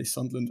Wednesday,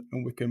 Sunderland,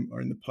 and Wycombe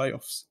are in the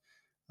playoffs.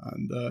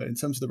 And in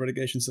terms of the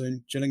relegation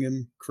zone,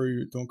 Gillingham,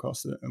 Crewe,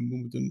 Doncaster, and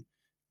Wimbledon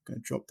are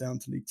going to drop down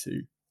to League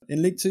Two.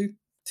 In League Two,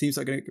 teams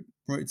that are going to get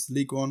promoted to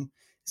League One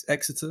is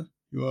Exeter,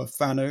 who are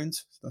fan-owned.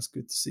 So that's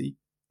good to see.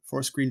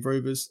 Forest Green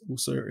Rovers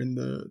also are in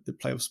the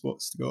playoff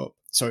spots to go up.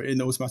 Sorry, in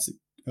the automatic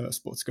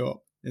spot to go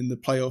up. In the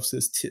playoffs,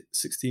 there's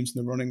 6 teams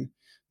in the running.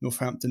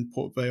 Northampton,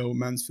 Port Vale,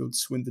 Mansfield,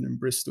 Swindon, and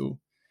Bristol.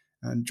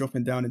 And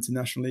dropping down into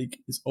National League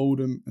is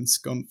Oldham and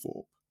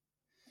Scunthorpe.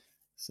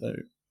 So,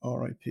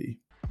 RIP.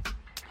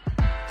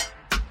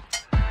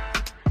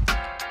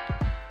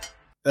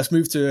 Let's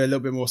move to a little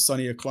bit more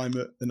sunnier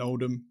climate than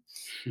Oldham.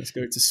 Let's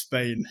go to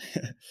Spain.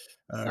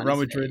 Real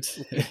Madrid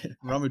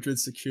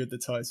secured the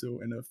title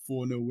in a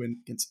 4-0 win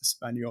against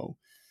Espanyol,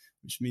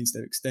 which means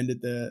they've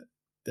extended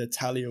their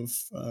tally of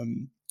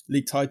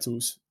league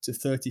titles to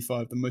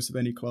 35, the most of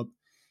any club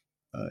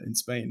in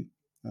Spain.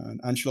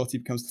 And Ancelotti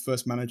becomes the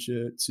first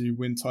manager to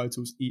win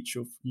titles each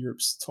of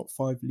Europe's top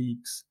 5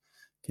 leagues.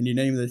 Can you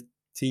name the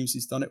teams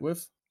he's done it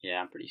with? Yeah,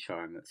 I'm pretty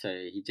sure. So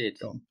he did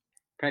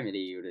Premier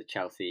League with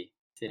Chelsea.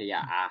 Serie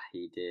A,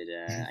 he did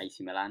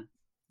AC Milan.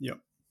 Yep.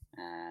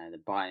 The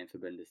Bayern for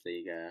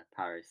Bundesliga,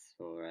 Paris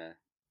for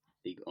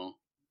Ligue 1,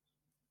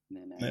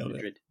 and then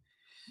Madrid.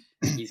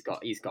 He's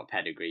got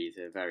pedigree.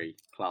 He's a very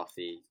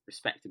classy,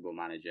 respectable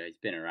manager. He's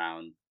been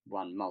around,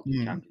 won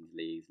multiple Champions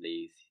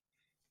Leagues.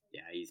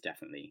 Yeah, he's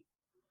definitely.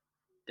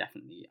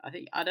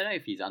 I don't know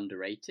if he's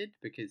underrated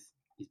because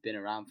he's been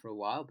around for a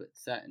while, but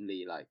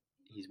certainly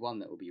he's one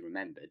that will be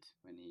remembered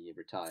when he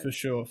retires. For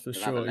sure.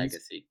 Have a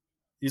legacy.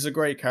 He's a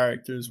great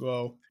character as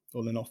well,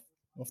 on and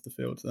off the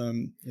field,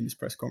 in his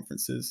press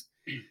conferences.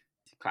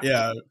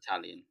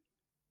 Italian.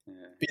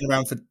 Been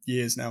around for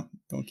years now,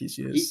 donkey's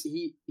years.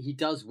 He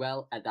does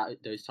well at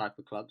those type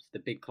of clubs, the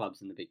big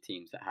clubs and the big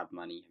teams that have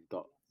money have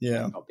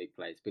got big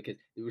players.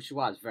 Which is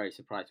why I was very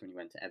surprised when he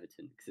went to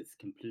Everton because it's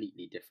a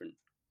completely different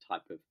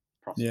type of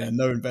prospect. Yeah,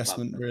 no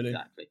investment really.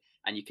 Exactly,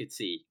 and you could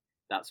see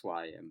that's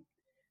why.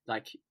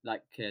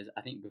 Because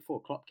I think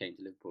before Klopp came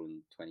to Liverpool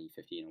in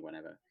 2015 or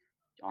whenever,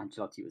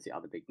 Ancelotti was the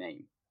other big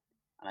name,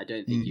 and I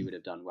don't think he would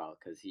have done well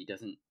because he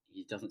doesn't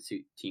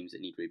suit teams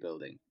that need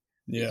rebuilding.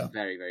 Yeah, he's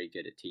very, very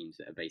good at teams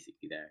that are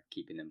basically there,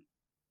 keeping them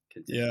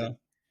consistent. Yeah,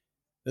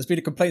 there's been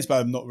complaints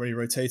about him not really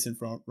rotating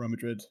for Real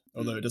Madrid,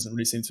 although it doesn't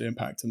really seem to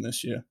impact him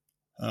this year.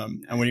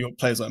 And when you got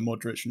players like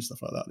Modric and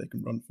stuff like that, they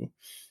can run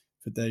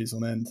for days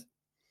on end.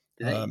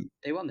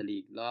 They won the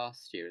league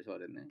last year as well,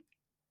 didn't they?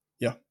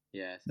 Yeah.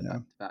 Yeah, so back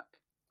to back.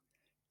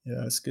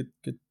 Yeah, it's good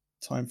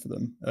time for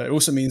them. It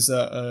also means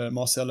that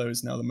Marcelo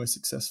is now the most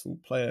successful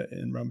player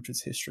in Real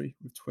Madrid's history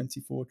with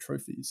 24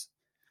 trophies.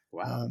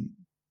 Wow.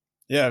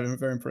 Yeah,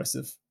 very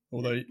impressive.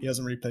 Although he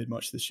hasn't really played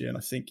much this year, and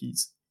I think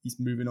he's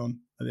moving on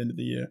at the end of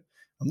the year.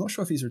 I'm not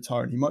sure if he's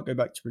retiring. He might go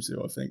back to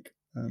Brazil. I think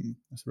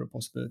that's a real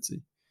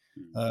possibility.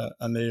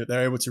 And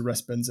they're able to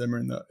rest Benzema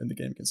in the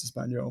game against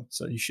Espanyol,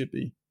 so he should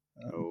be.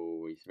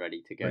 He's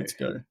ready to go.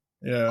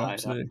 Yeah,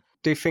 absolutely.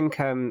 Do you think?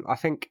 I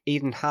think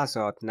Eden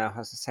Hazard now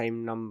has the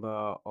same number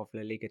of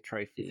La Liga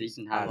trophies. Is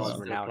Eden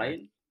Hazard still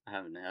playing? I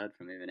haven't heard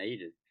from him in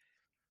ages.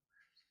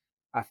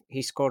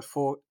 He scored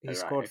 4. He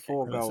scored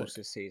 4 goals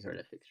this season.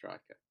 Prolific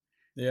striker.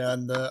 Yeah,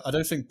 and I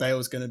don't think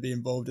Bale's going to be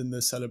involved in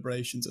the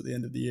celebrations at the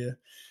end of the year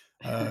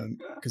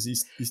because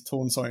he's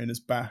torn something in his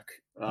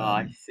back.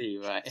 I see.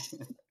 Right.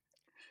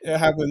 It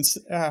happens.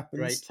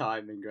 Great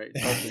timing.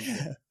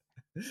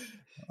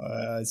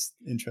 It's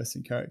an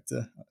interesting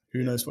character.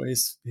 Who knows what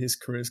his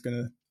career is going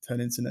to turn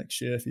into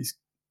next year if he's.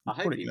 I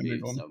hope he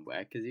moves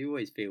somewhere because you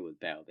always feel with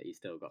Bale that he's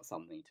still got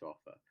something to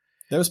offer.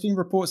 There's been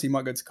reports he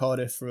might go to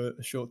Cardiff for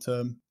a short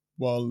term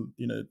while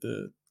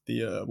the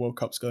World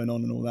Cup's going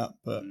on and all that,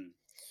 but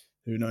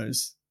who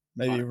knows?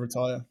 Maybe he'll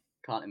retire.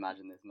 Can't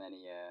imagine there's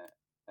many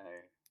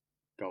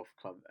golf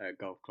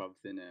clubs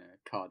in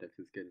Cardiff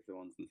as good as the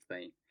ones in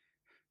Spain.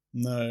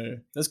 No,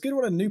 there's a good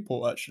one in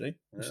Newport actually,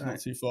 which is not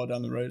too far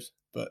down the road.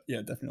 But yeah,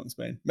 definitely not in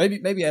Spain. Maybe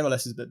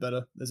MLS is a bit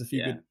better. There's a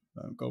few good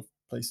golf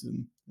places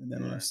in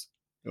MLS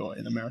or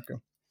in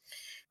America.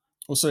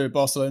 Also,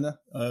 Barcelona,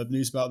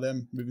 news about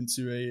them moving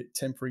to a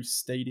temporary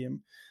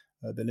stadium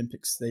the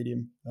Olympic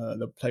Stadium.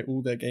 They'll play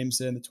all their games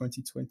there in the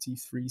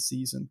 2023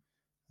 season.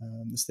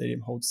 The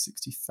stadium holds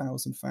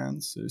 60,000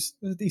 fans, so it's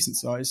a decent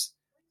size.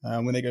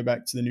 When they go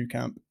back to the new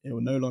camp, it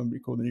will no longer be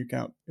called the new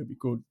camp. It'll be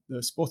called the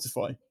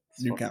Spotify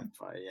new camp.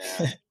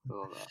 Yeah,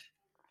 saw that.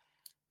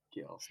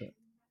 So,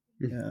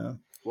 yeah.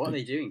 What are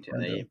they doing to it? Are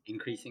they Roundup.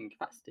 increasing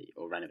capacity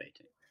or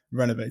renovating?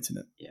 Renovating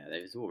it. Yeah,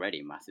 there's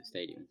already a massive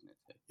stadium, isn't it?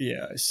 So.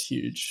 Yeah, it's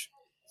huge.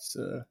 It's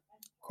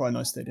quite a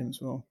nice stadium as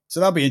well. So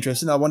that'll be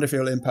interesting. I wonder if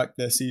it'll impact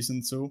their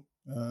season at all,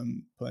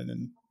 playing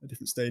in a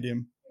different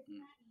stadium.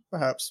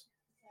 Perhaps.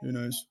 Who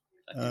knows?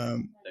 I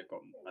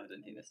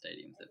don't think the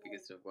stadium's the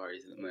biggest of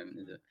worries at the moment,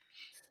 is it?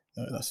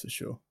 No, that's for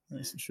sure.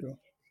 That's for sure.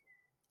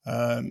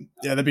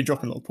 Yeah, they've been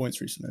dropping a lot of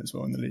points recently as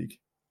well in the league.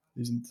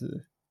 Losing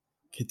to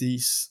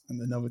Cadiz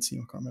and another team,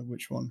 I can't remember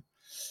which one.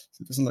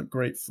 So it doesn't look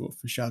great for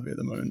Xavi at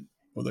the moment,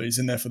 although he's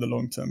in there for the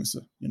long term as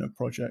a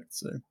project.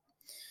 So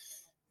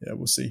yeah,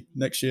 we'll see.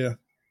 Next year,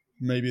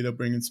 maybe they'll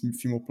bring in a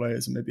few more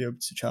players and maybe able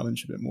to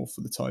challenge a bit more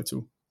for the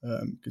title.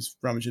 Because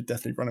Real Madrid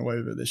definitely run away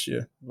with it this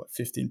year, like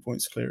 15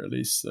 points clear at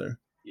least. So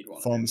you'd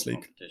want Farmers League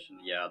competition.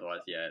 Yeah,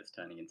 otherwise, it's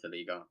turning into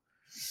Liga.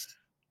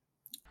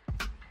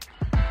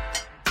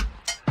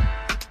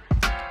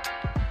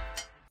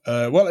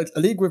 Well, a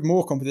league with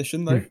more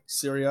competition though,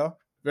 Serie A.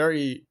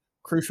 Very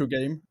crucial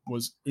game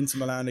was Inter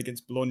Milan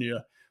against Bologna,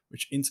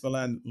 which Inter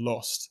Milan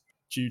lost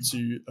due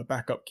to a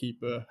backup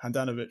keeper.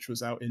 Handanovic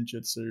was out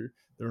injured, so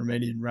the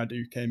Romanian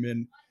Radu came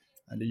in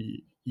and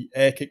he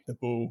air kicked the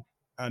ball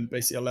and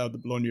basically allowed the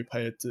Bologna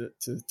player to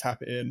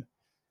tap it in.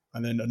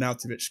 And then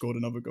Arnautovic scored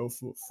another goal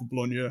for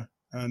Bologna.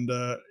 And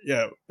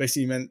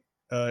basically meant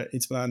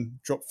Inter Milan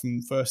dropped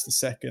from first to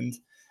second,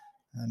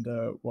 and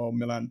while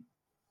Milan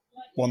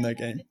won their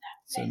game.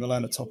 So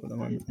Milan are top at the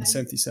moment on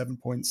 77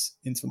 points,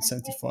 Inter on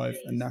 75,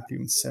 and Napoli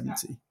on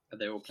 70. Have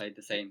they all played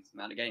the same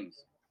amount of games?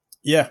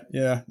 Yeah,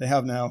 they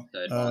have now.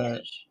 So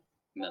advantage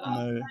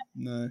Milan.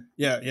 No.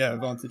 Yeah,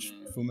 advantage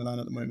for Milan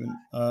at the moment.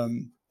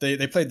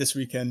 They played this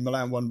weekend.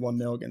 Milan won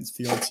 1-0 against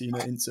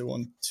Fiorentina. Inter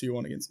won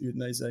 2-1 against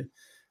Udinese. And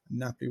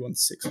Napoli won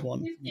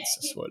 6-1 against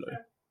Sassuolo.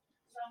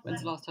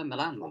 When's the last time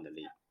Milan won the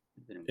league?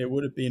 It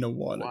would have been a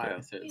while ago.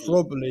 So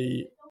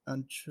probably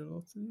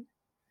Ancelotti?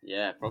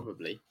 Yeah,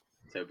 probably.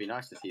 So it'd be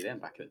nice to see them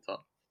back at the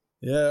top.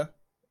 Yeah.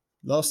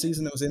 Last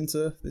season it was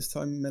Inter, this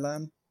time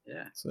Milan.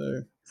 Yeah. So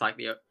it's like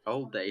the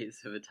old days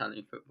of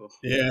Italian football.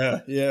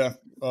 Yeah.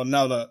 Well,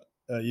 now that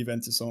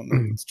Juventus aren't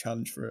able to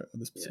challenge for it at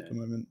this particular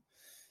moment,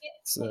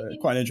 it's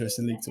quite an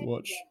interesting league to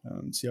watch,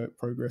 see how it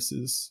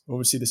progresses.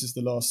 Obviously, this is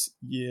the last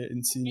year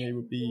Insigne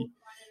will be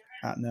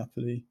at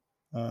Napoli.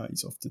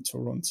 He's off to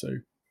Toronto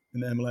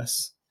in the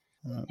MLS,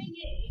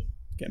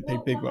 getting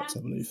paid big bucks,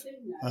 I believe.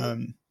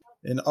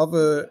 In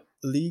other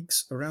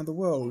leagues around the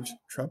world,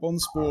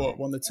 Trabzonspor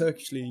won the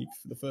Turkish league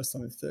for the first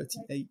time in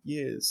 38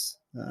 years.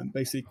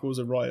 Basically caused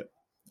a riot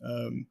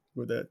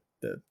with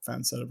their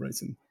fans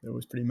celebrating. They're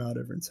always pretty mad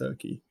over in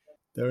Turkey.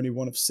 They're only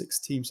one of 6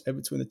 teams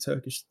ever to win the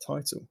Turkish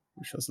title,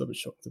 which I was a little bit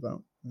shocked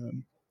about. I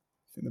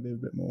think there'll be a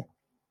bit more.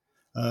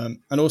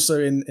 And also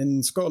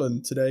in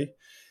Scotland today,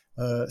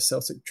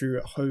 Celtic drew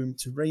at home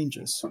to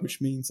Rangers,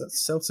 which means that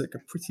Celtic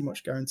are pretty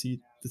much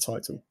guaranteed the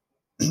title.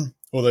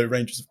 Although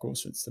Rangers, of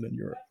course, are still in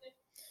Europe.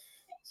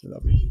 So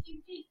that'll be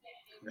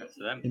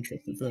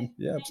interesting for them.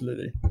 Yeah,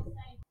 absolutely.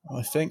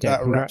 I think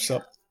that wraps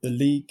up the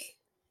league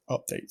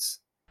updates.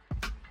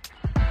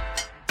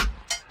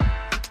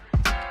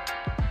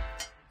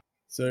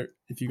 So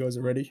if you guys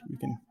are ready, we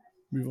can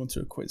move on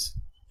to a quiz.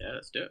 Yeah,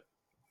 let's do it.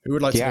 Who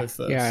would like to go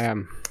first? Yeah, I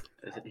am.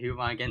 Who am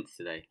I against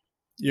today?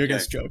 You're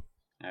against Joe.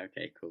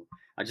 Okay, cool.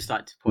 I just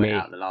like to point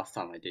out the last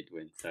time I did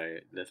win, so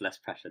there's less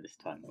pressure this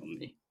time on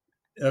me.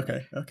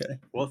 Okay.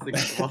 What's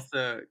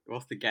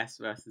the guess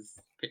versus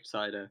pitch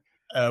sider?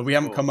 We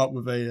haven't come up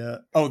with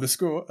a the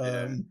score.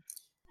 To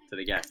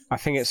the guess. I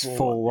think it's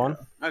 4-1.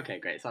 Okay,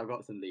 great. So I've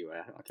got some leeway.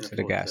 I can afford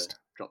to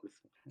drop this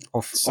one.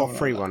 Or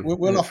 3-1.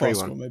 We'll off our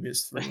score. Maybe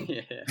it's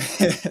 3-1.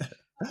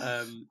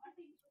 Yeah.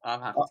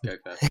 I'm happy to go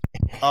first.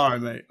 All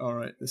right, mate. All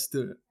right, let's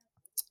do it.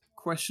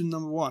 Question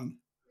number 1.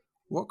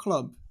 What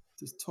club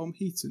does Tom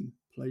Heaton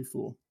play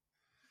for?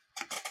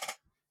 Do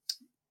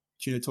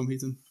you know Tom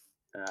Heaton?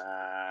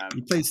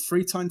 He plays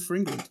 3 times for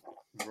England.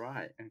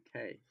 Right,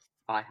 okay.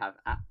 I have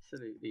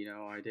absolutely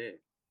no idea.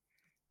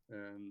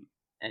 Do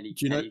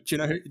you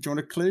want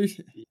a clue?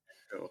 Yeah,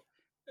 sure.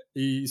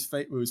 He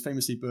was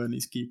famously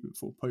Burnley's keeper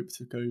before Pope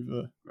took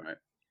over. Right.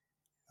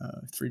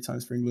 3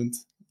 times for England.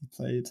 He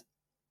played.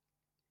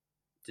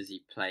 Does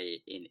he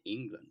play in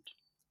England?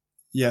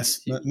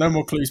 Yes. No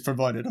more clues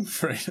provided, I'm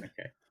afraid.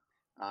 Okay.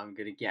 I'm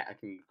going to get a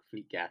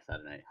complete guess. I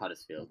don't know.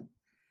 Huddersfield.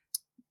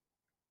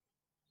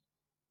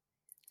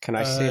 Can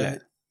I steal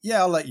it? Yeah,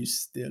 I'll let you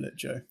steal it,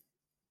 Joe.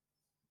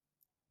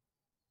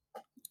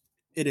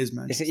 It is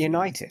Manchester. Is it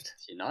United?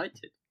 It's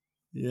United.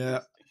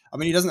 Yeah. I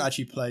mean, he doesn't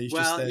actually play. He's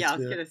just there I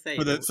was going to say,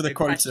 for the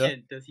quota.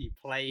 Question, does he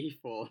play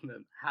for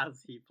them?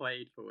 Has he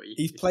played for you?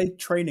 He's played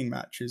training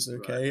matches,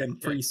 Right, and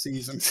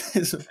pre-season.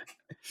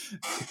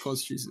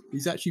 Because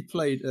he's actually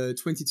played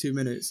 22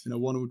 minutes in a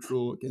 1-1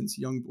 draw against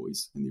Young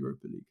Boys in the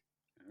Europa League.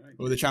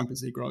 or the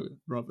Champions League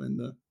rather in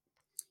the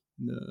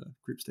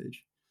group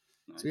stage.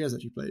 Nice. So he has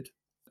actually played.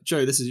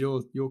 Joe, this is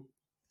your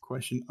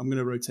question. I'm going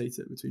to rotate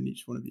it between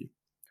each one of you.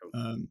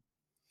 Cool.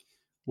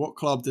 What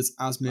club does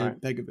Asmir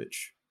Right. Begovic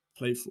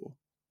play for?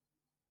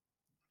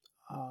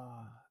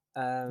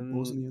 Bosnian.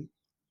 Bosnian.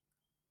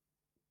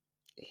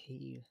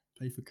 He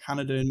Play for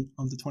Canada in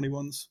under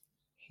 21s.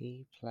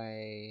 he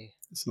play.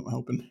 It's not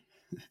helping.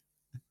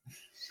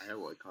 I know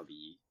what club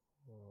he.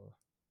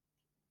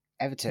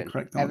 Everton. The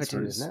correct answer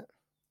Everton, is isn't it?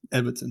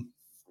 Everton.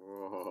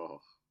 Oh,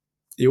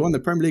 He won the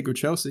Premier League with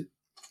Chelsea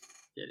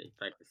yeah, he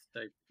played for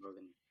Stoke.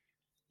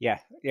 Yeah.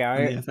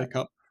 and the FA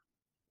Cup.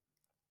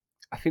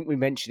 I think we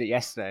mentioned it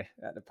yesterday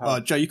at the pub. Oh,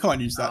 Joe, you can't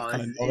use that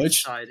kind of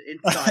knowledge.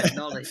 Inside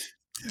knowledge.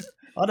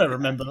 I don't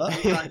remember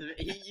that.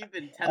 You've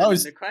been telling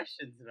him the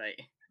questions,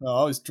 mate. No,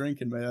 I was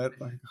drinking, mate. I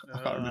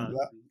can't remember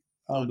that.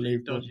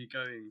 Unbelievable. Dodgy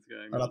goings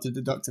going I'll on. have to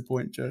deduct a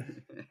point, Joe.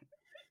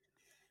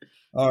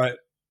 All right.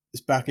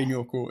 It's back in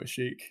your quarter,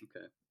 Sheik.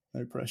 Okay.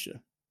 No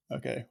pressure.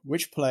 Okay.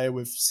 Which player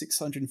with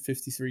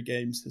 653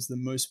 games has the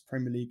most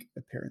Premier League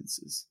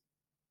appearances?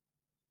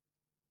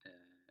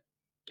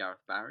 Gareth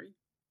Barry.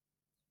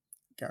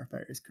 Gareth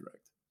Barry is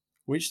correct.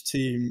 Which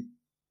team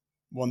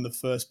won the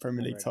first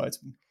Premier League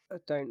title? I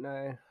don't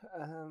know.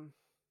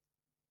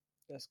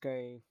 Let's go.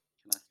 Can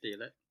I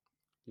steal it?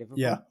 Liverpool.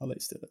 Yeah, I'll let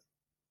you steal it.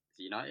 Is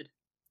it United?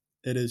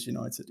 It is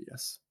United,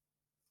 yes.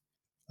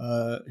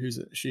 Who's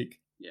it? Sheik?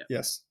 Yeah.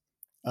 Yes.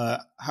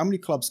 How many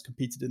clubs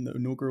competed in the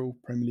inaugural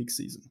Premier League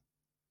season?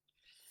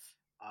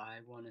 I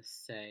want to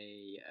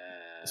say...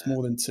 it's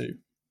more than 2.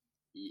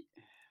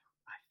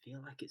 I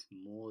feel like it's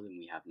more than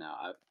we have now.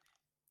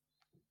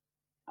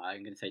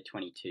 I'm going to say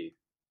 22.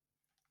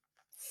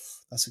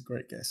 That's a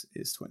great guess.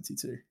 It is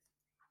 22.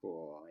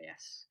 Oh,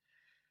 yes.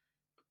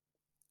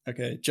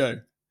 Okay,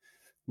 Joe.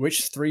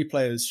 Which 3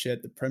 players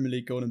shared the Premier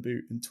League Golden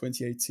Boot in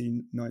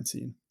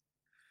 2018-19?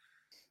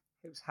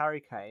 It was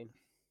Harry Kane,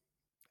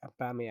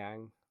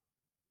 Aubameyang.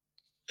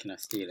 Can I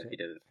steal it if he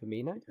doesn't?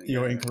 Firmino?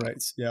 You're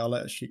incorrect. Yeah, I'll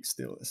let Sheik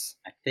steal this.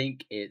 I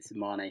think it's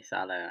Mane,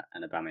 Salah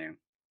and Aubameyang.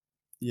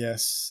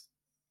 Yes.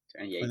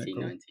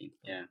 2018-19.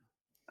 Yeah,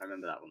 I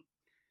remember that one.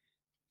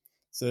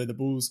 So the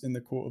ball's in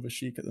the court of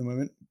Sheik at the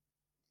moment.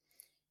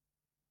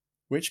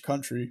 Which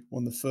country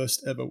won the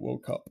first ever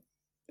World Cup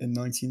in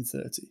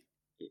 1930?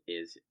 It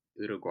is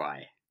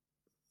Uruguay.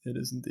 It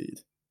is indeed.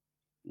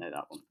 Know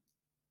that one.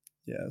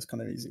 Yeah, it's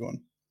kind of an easy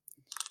one.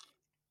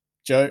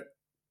 Joe,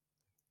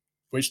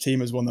 which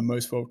team has won the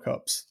most World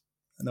Cups?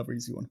 Another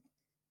easy one.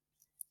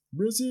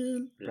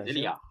 Brazil.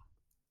 Brasilia.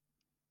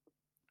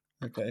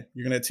 Okay,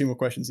 you're going to get 2 more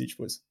questions each,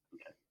 boys.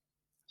 Okay.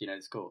 Do you know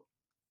the score?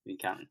 You've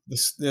been counting.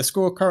 The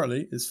score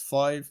currently is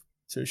 5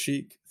 to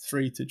Sheik,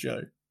 3 to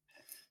Joe.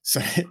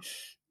 So,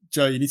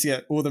 Joe, you need to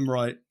get all of them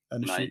right,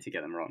 and I Sheik, need to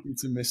get them wrong. You need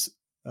to miss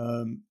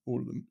all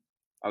of them.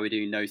 Are we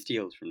doing no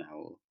steals from now?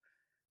 Or?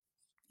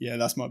 Yeah,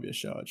 that might be a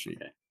shout, Sheik.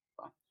 Okay,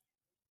 fine.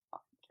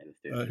 Okay,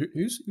 let's do it.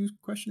 Whose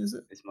question is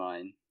it? It's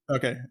mine.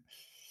 Okay,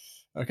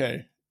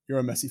 you're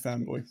a Messi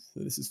fanboy,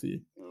 so this is for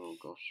you. Oh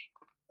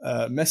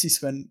gosh. Messi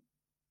spent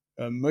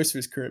most of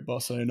his career at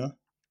Barcelona,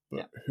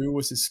 but who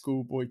was his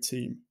schoolboy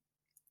team?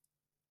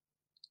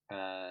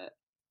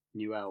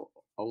 Newell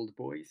Old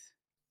Boys.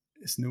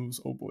 It's Newell's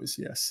Old Boys,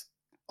 yes.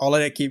 I'll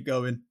let it keep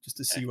going just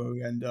to see where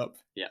we end up.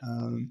 Yeah.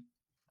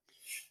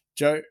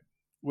 Joe,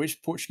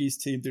 which Portuguese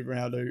team did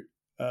Ronaldo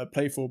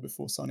play for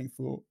before signing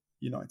for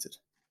United?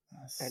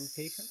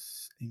 Benfica?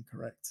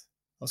 Incorrect.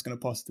 I was going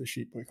to pass it to a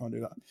Sheik, but we can't do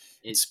that.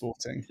 It's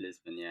Sporting. It's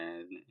Lisbon, yeah,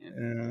 isn't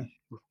it?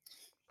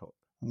 Yeah.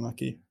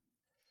 Unlucky.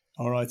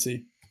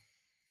 Alrighty.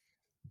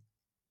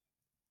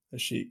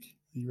 Sheik,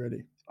 are you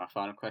ready? My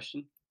final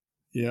question?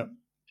 Yeah.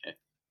 Okay.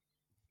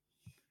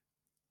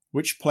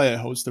 Which player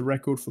holds the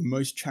record for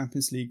most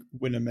Champions League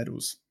winner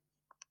medals?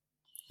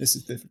 This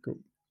is difficult.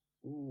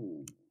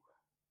 Ooh.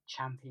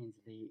 Champions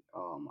League.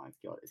 Oh my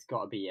god. It's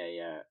got to be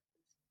a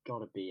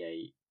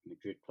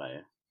Madrid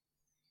player.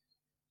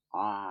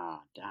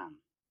 Ah, damn.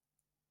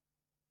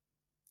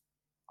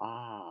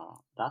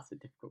 That's a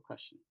difficult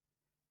question.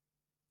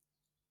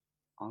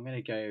 I'm going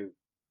to go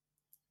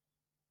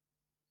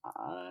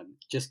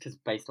just because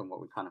based on what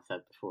we kind of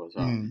said before as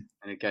well. I'm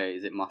going to go,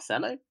 is it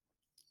Marcelo?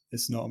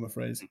 It's not, I'm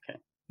afraid. Okay.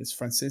 It's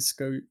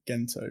Francisco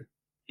Gento.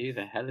 Who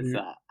the hell is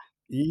that?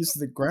 He's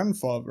the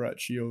grandfather,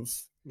 actually, of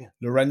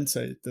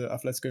Llorente, the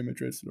Atletico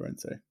Madrid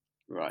Llorente.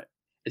 Right.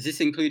 Is this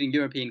including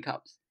European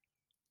Cups?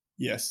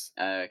 Yes.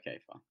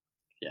 Okay, fine.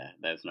 Yeah,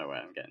 there's no way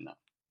I'm getting that.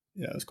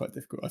 Yeah, it was quite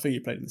difficult. I think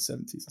he played in the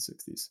 70s and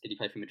 60s. Did he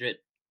play for Madrid?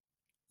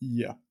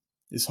 Yeah,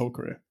 his whole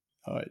career.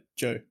 All right,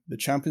 Joe. The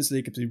Champions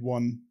League has been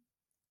won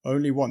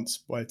only once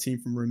by a team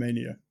from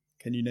Romania.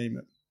 Can you name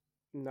it?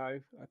 No,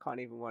 I can't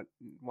even want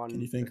one.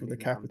 Can you think of the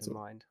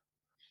capital?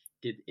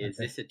 Is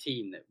this a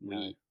team that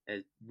we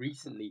has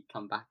recently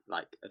come back?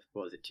 Like,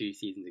 what was it? 2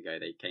 seasons ago,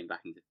 they came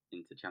back into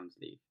Champions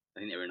League.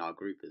 I think they were in our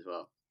group as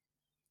well.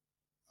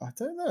 I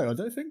don't know. I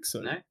don't think so.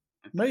 No. Okay.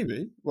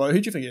 Maybe. Well,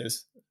 who do you think it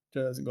is?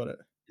 Joe hasn't got it.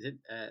 Is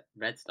it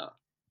Red Star?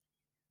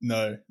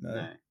 No.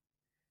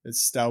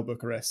 It's Steaua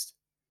Bucharest.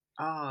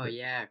 Oh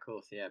yeah, of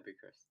course. Yeah,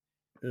 Bucharest.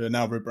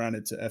 now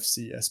rebranded to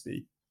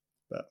FCSB.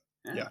 But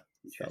yeah,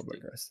 interesting.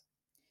 Staalberg-Rest.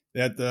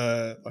 They had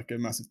like a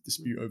massive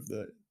dispute over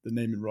the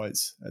naming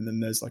rights, and then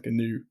there's like a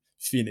new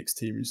Phoenix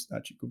team who's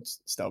actually called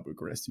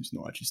Staalberg-Rest, who's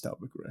not actually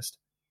Staalberg-Rest.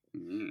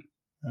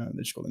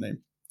 They just got the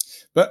name.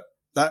 But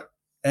that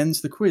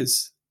ends the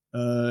quiz.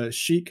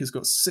 Sheik has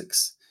got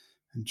 6,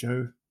 and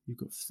Joe, you've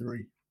got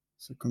 3.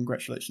 So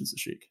congratulations to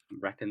Sheik.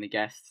 Repping the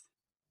guests.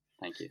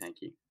 Thank you.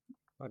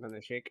 Well done,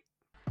 Sheik.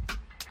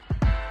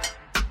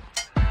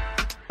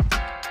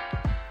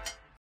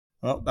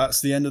 Well, that's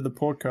the end of the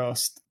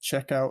podcast.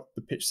 Check out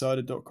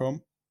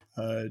thepitchsider.com.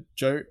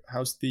 Joe,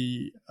 how's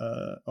the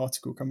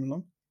article coming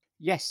along?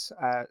 Yes,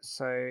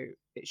 so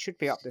it should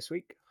be up this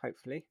week,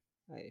 hopefully,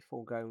 if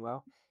all going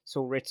well. It's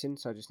all written,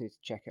 so I just need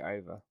to check it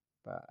over.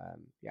 But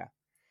yeah,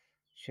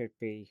 should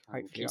be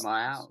hopefully keep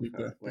my eye out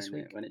for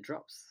when it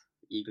drops.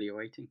 Eagerly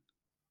awaiting.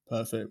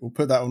 Perfect. We'll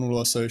put that on all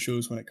our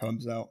socials when it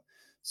comes out,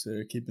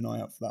 so keep an eye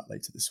out for that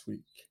later this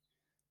week.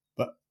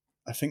 But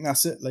I think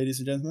that's it, ladies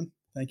and gentlemen.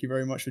 Thank you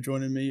very much for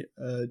joining me,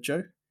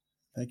 Joe.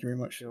 Thank you very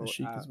much,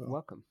 Sheik, as well.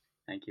 Welcome.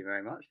 Thank you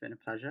very much. It's been a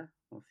pleasure.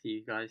 I'll see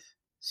you guys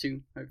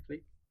soon,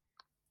 hopefully.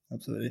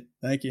 Absolutely.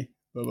 Thank you.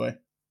 Bye-bye.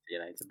 See you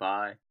later.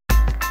 Bye.